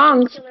ass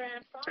songs.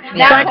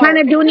 Yeah. So I kind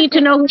of do need to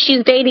know who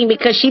she's dating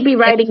because she'd be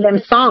writing them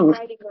songs.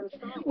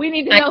 We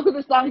need to know who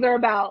the songs are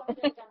about.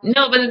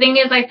 No, but the thing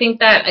is, I think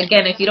that,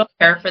 again, if you don't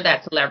care for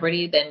that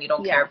celebrity, then you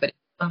don't care. But if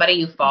somebody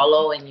you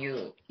follow and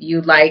you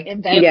like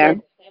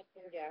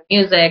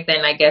music,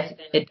 then I guess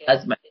it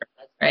does matter,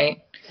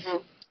 right?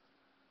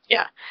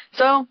 Yeah.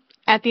 So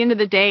at the end of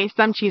the day,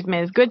 some chisme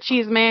is good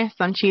chisme,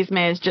 some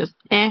chisme is just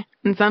and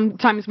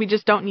sometimes we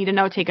just don't need to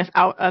know. Take us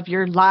out of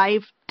your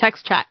live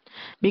text chat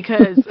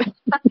because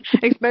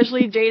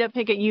especially Jada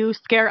Pinkett, you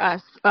scare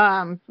us.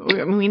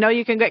 We know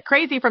you can get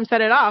crazy from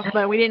Set It Off,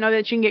 but we didn't know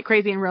that you can get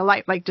crazy in real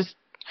life. Like, just,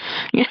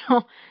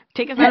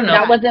 take us out of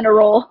that. Wasn't a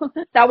role.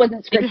 That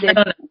wasn't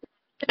scripted.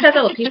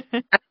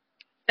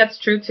 That's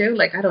true too.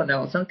 Like, I don't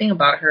know. Something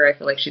about her, I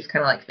feel like she's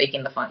kind of like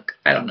faking the funk.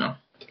 I don't know.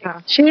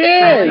 She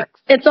is.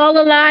 It's all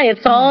a lie.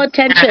 It's all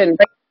attention.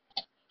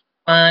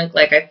 Funk,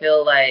 like, I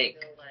feel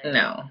like,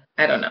 no,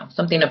 I don't know.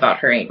 Something about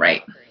her ain't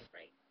right.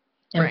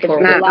 And it's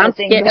not.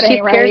 She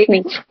scares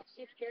me.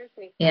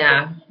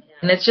 Yeah.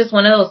 And it's just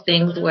one of those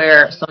things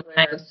where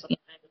sometimes the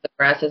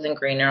grass isn't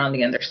greener on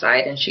the other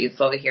side and she's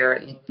over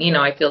here.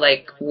 I feel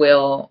like we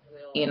don't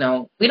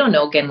know,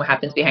 again, what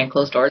happens behind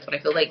closed doors, but I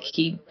feel like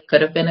he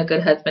could have been a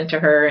good husband to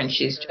her and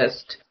she's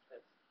just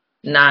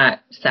not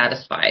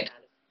satisfied.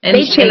 And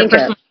the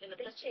person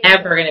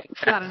never going to be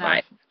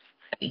satisfied.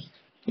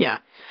 Yeah,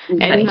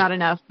 it's not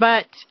enough.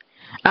 But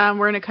we're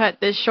going to cut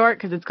this short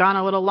because it's gone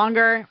a little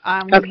longer.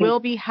 We will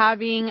be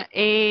having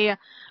a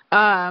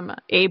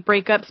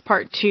breakups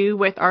part 2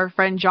 with our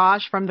friend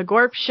Josh from the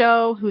Gorp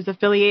Show, who's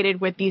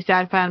affiliated with the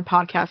Sad Fan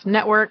Podcast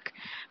Network.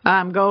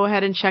 Go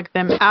ahead and check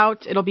them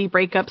out. It'll be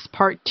breakups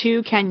part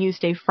 2. Can you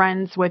stay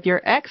friends with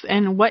your ex?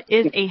 And what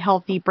is a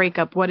healthy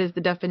breakup? What is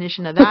the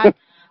definition of that?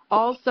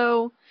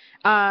 Also,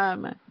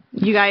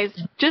 you guys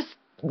just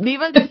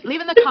leave in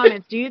the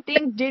comments. Do you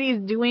think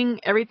Diddy's doing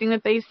everything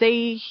that they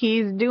say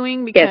he's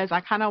doing? Because I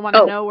kind of want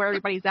to know where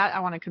everybody's at. I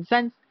want a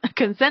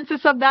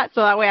consensus of that,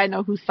 so that way I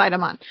know whose side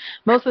I'm on.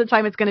 Most of the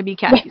time it's going to be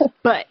Kathy's.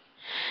 But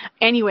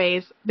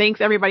anyways, thanks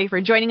everybody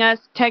for joining us.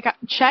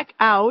 Check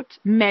out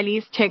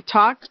Melly's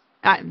TikTok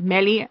at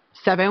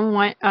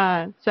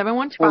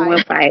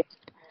Melly715.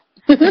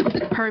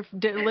 Her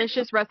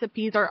delicious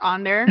recipes are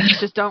on there.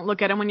 Just don't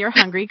look at them when you're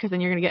hungry, because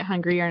then you're gonna get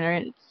hungrier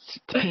and it's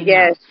a pain in the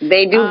Yes, ass.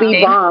 they do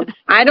be bomb.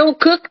 I don't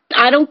cook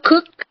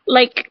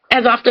like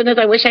as often as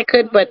I wish I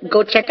could, but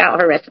go check out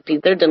her recipes.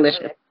 They're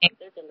delicious.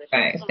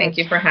 Guys, thank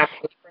you for having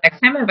me. Next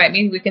time invite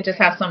me, we can just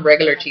have some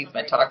regular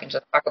Chisme talk and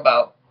just talk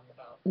about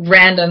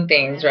random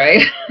things,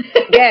 right?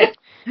 Yes.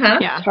 Huh?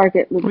 Yeah.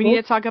 Target loopholes. We need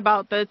to talk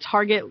about the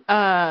Target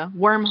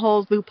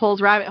wormholes,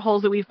 loopholes, rabbit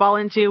holes that we fall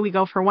into. We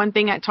go for one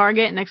thing at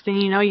Target. Next thing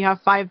you know, you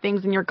have 5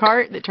 things in your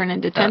cart that turn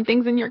into 10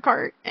 things in your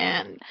cart.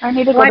 And I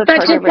need to go Well, I to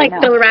thought Target just right like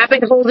now. the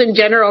rabbit holes in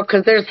general,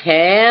 because there's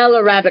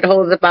hella rabbit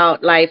holes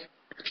about life.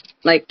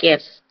 Like,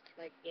 yes.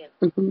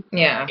 Mm-hmm.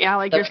 Yeah. yeah,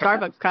 like your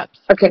Starbucks cups.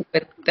 Okay.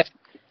 With the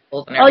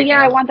holes and Oh yeah,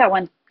 I everything want that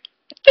one.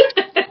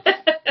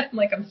 I'm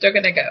like, I'm still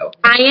gonna go.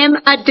 I am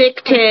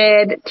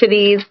addicted to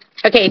these.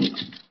 Okay.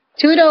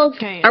 Toodles.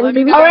 Okay, Are we love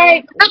you leaving? guys. All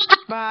right.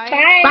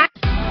 Bye.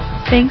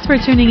 Bye. Thanks for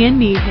tuning in,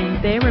 mi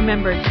gente.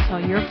 Remember to tell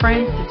your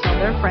friends to tell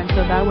their friends so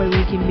that way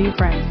we can be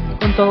friends.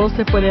 Con todo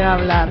se puede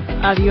hablar.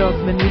 Adiós.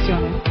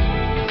 Bendiciones.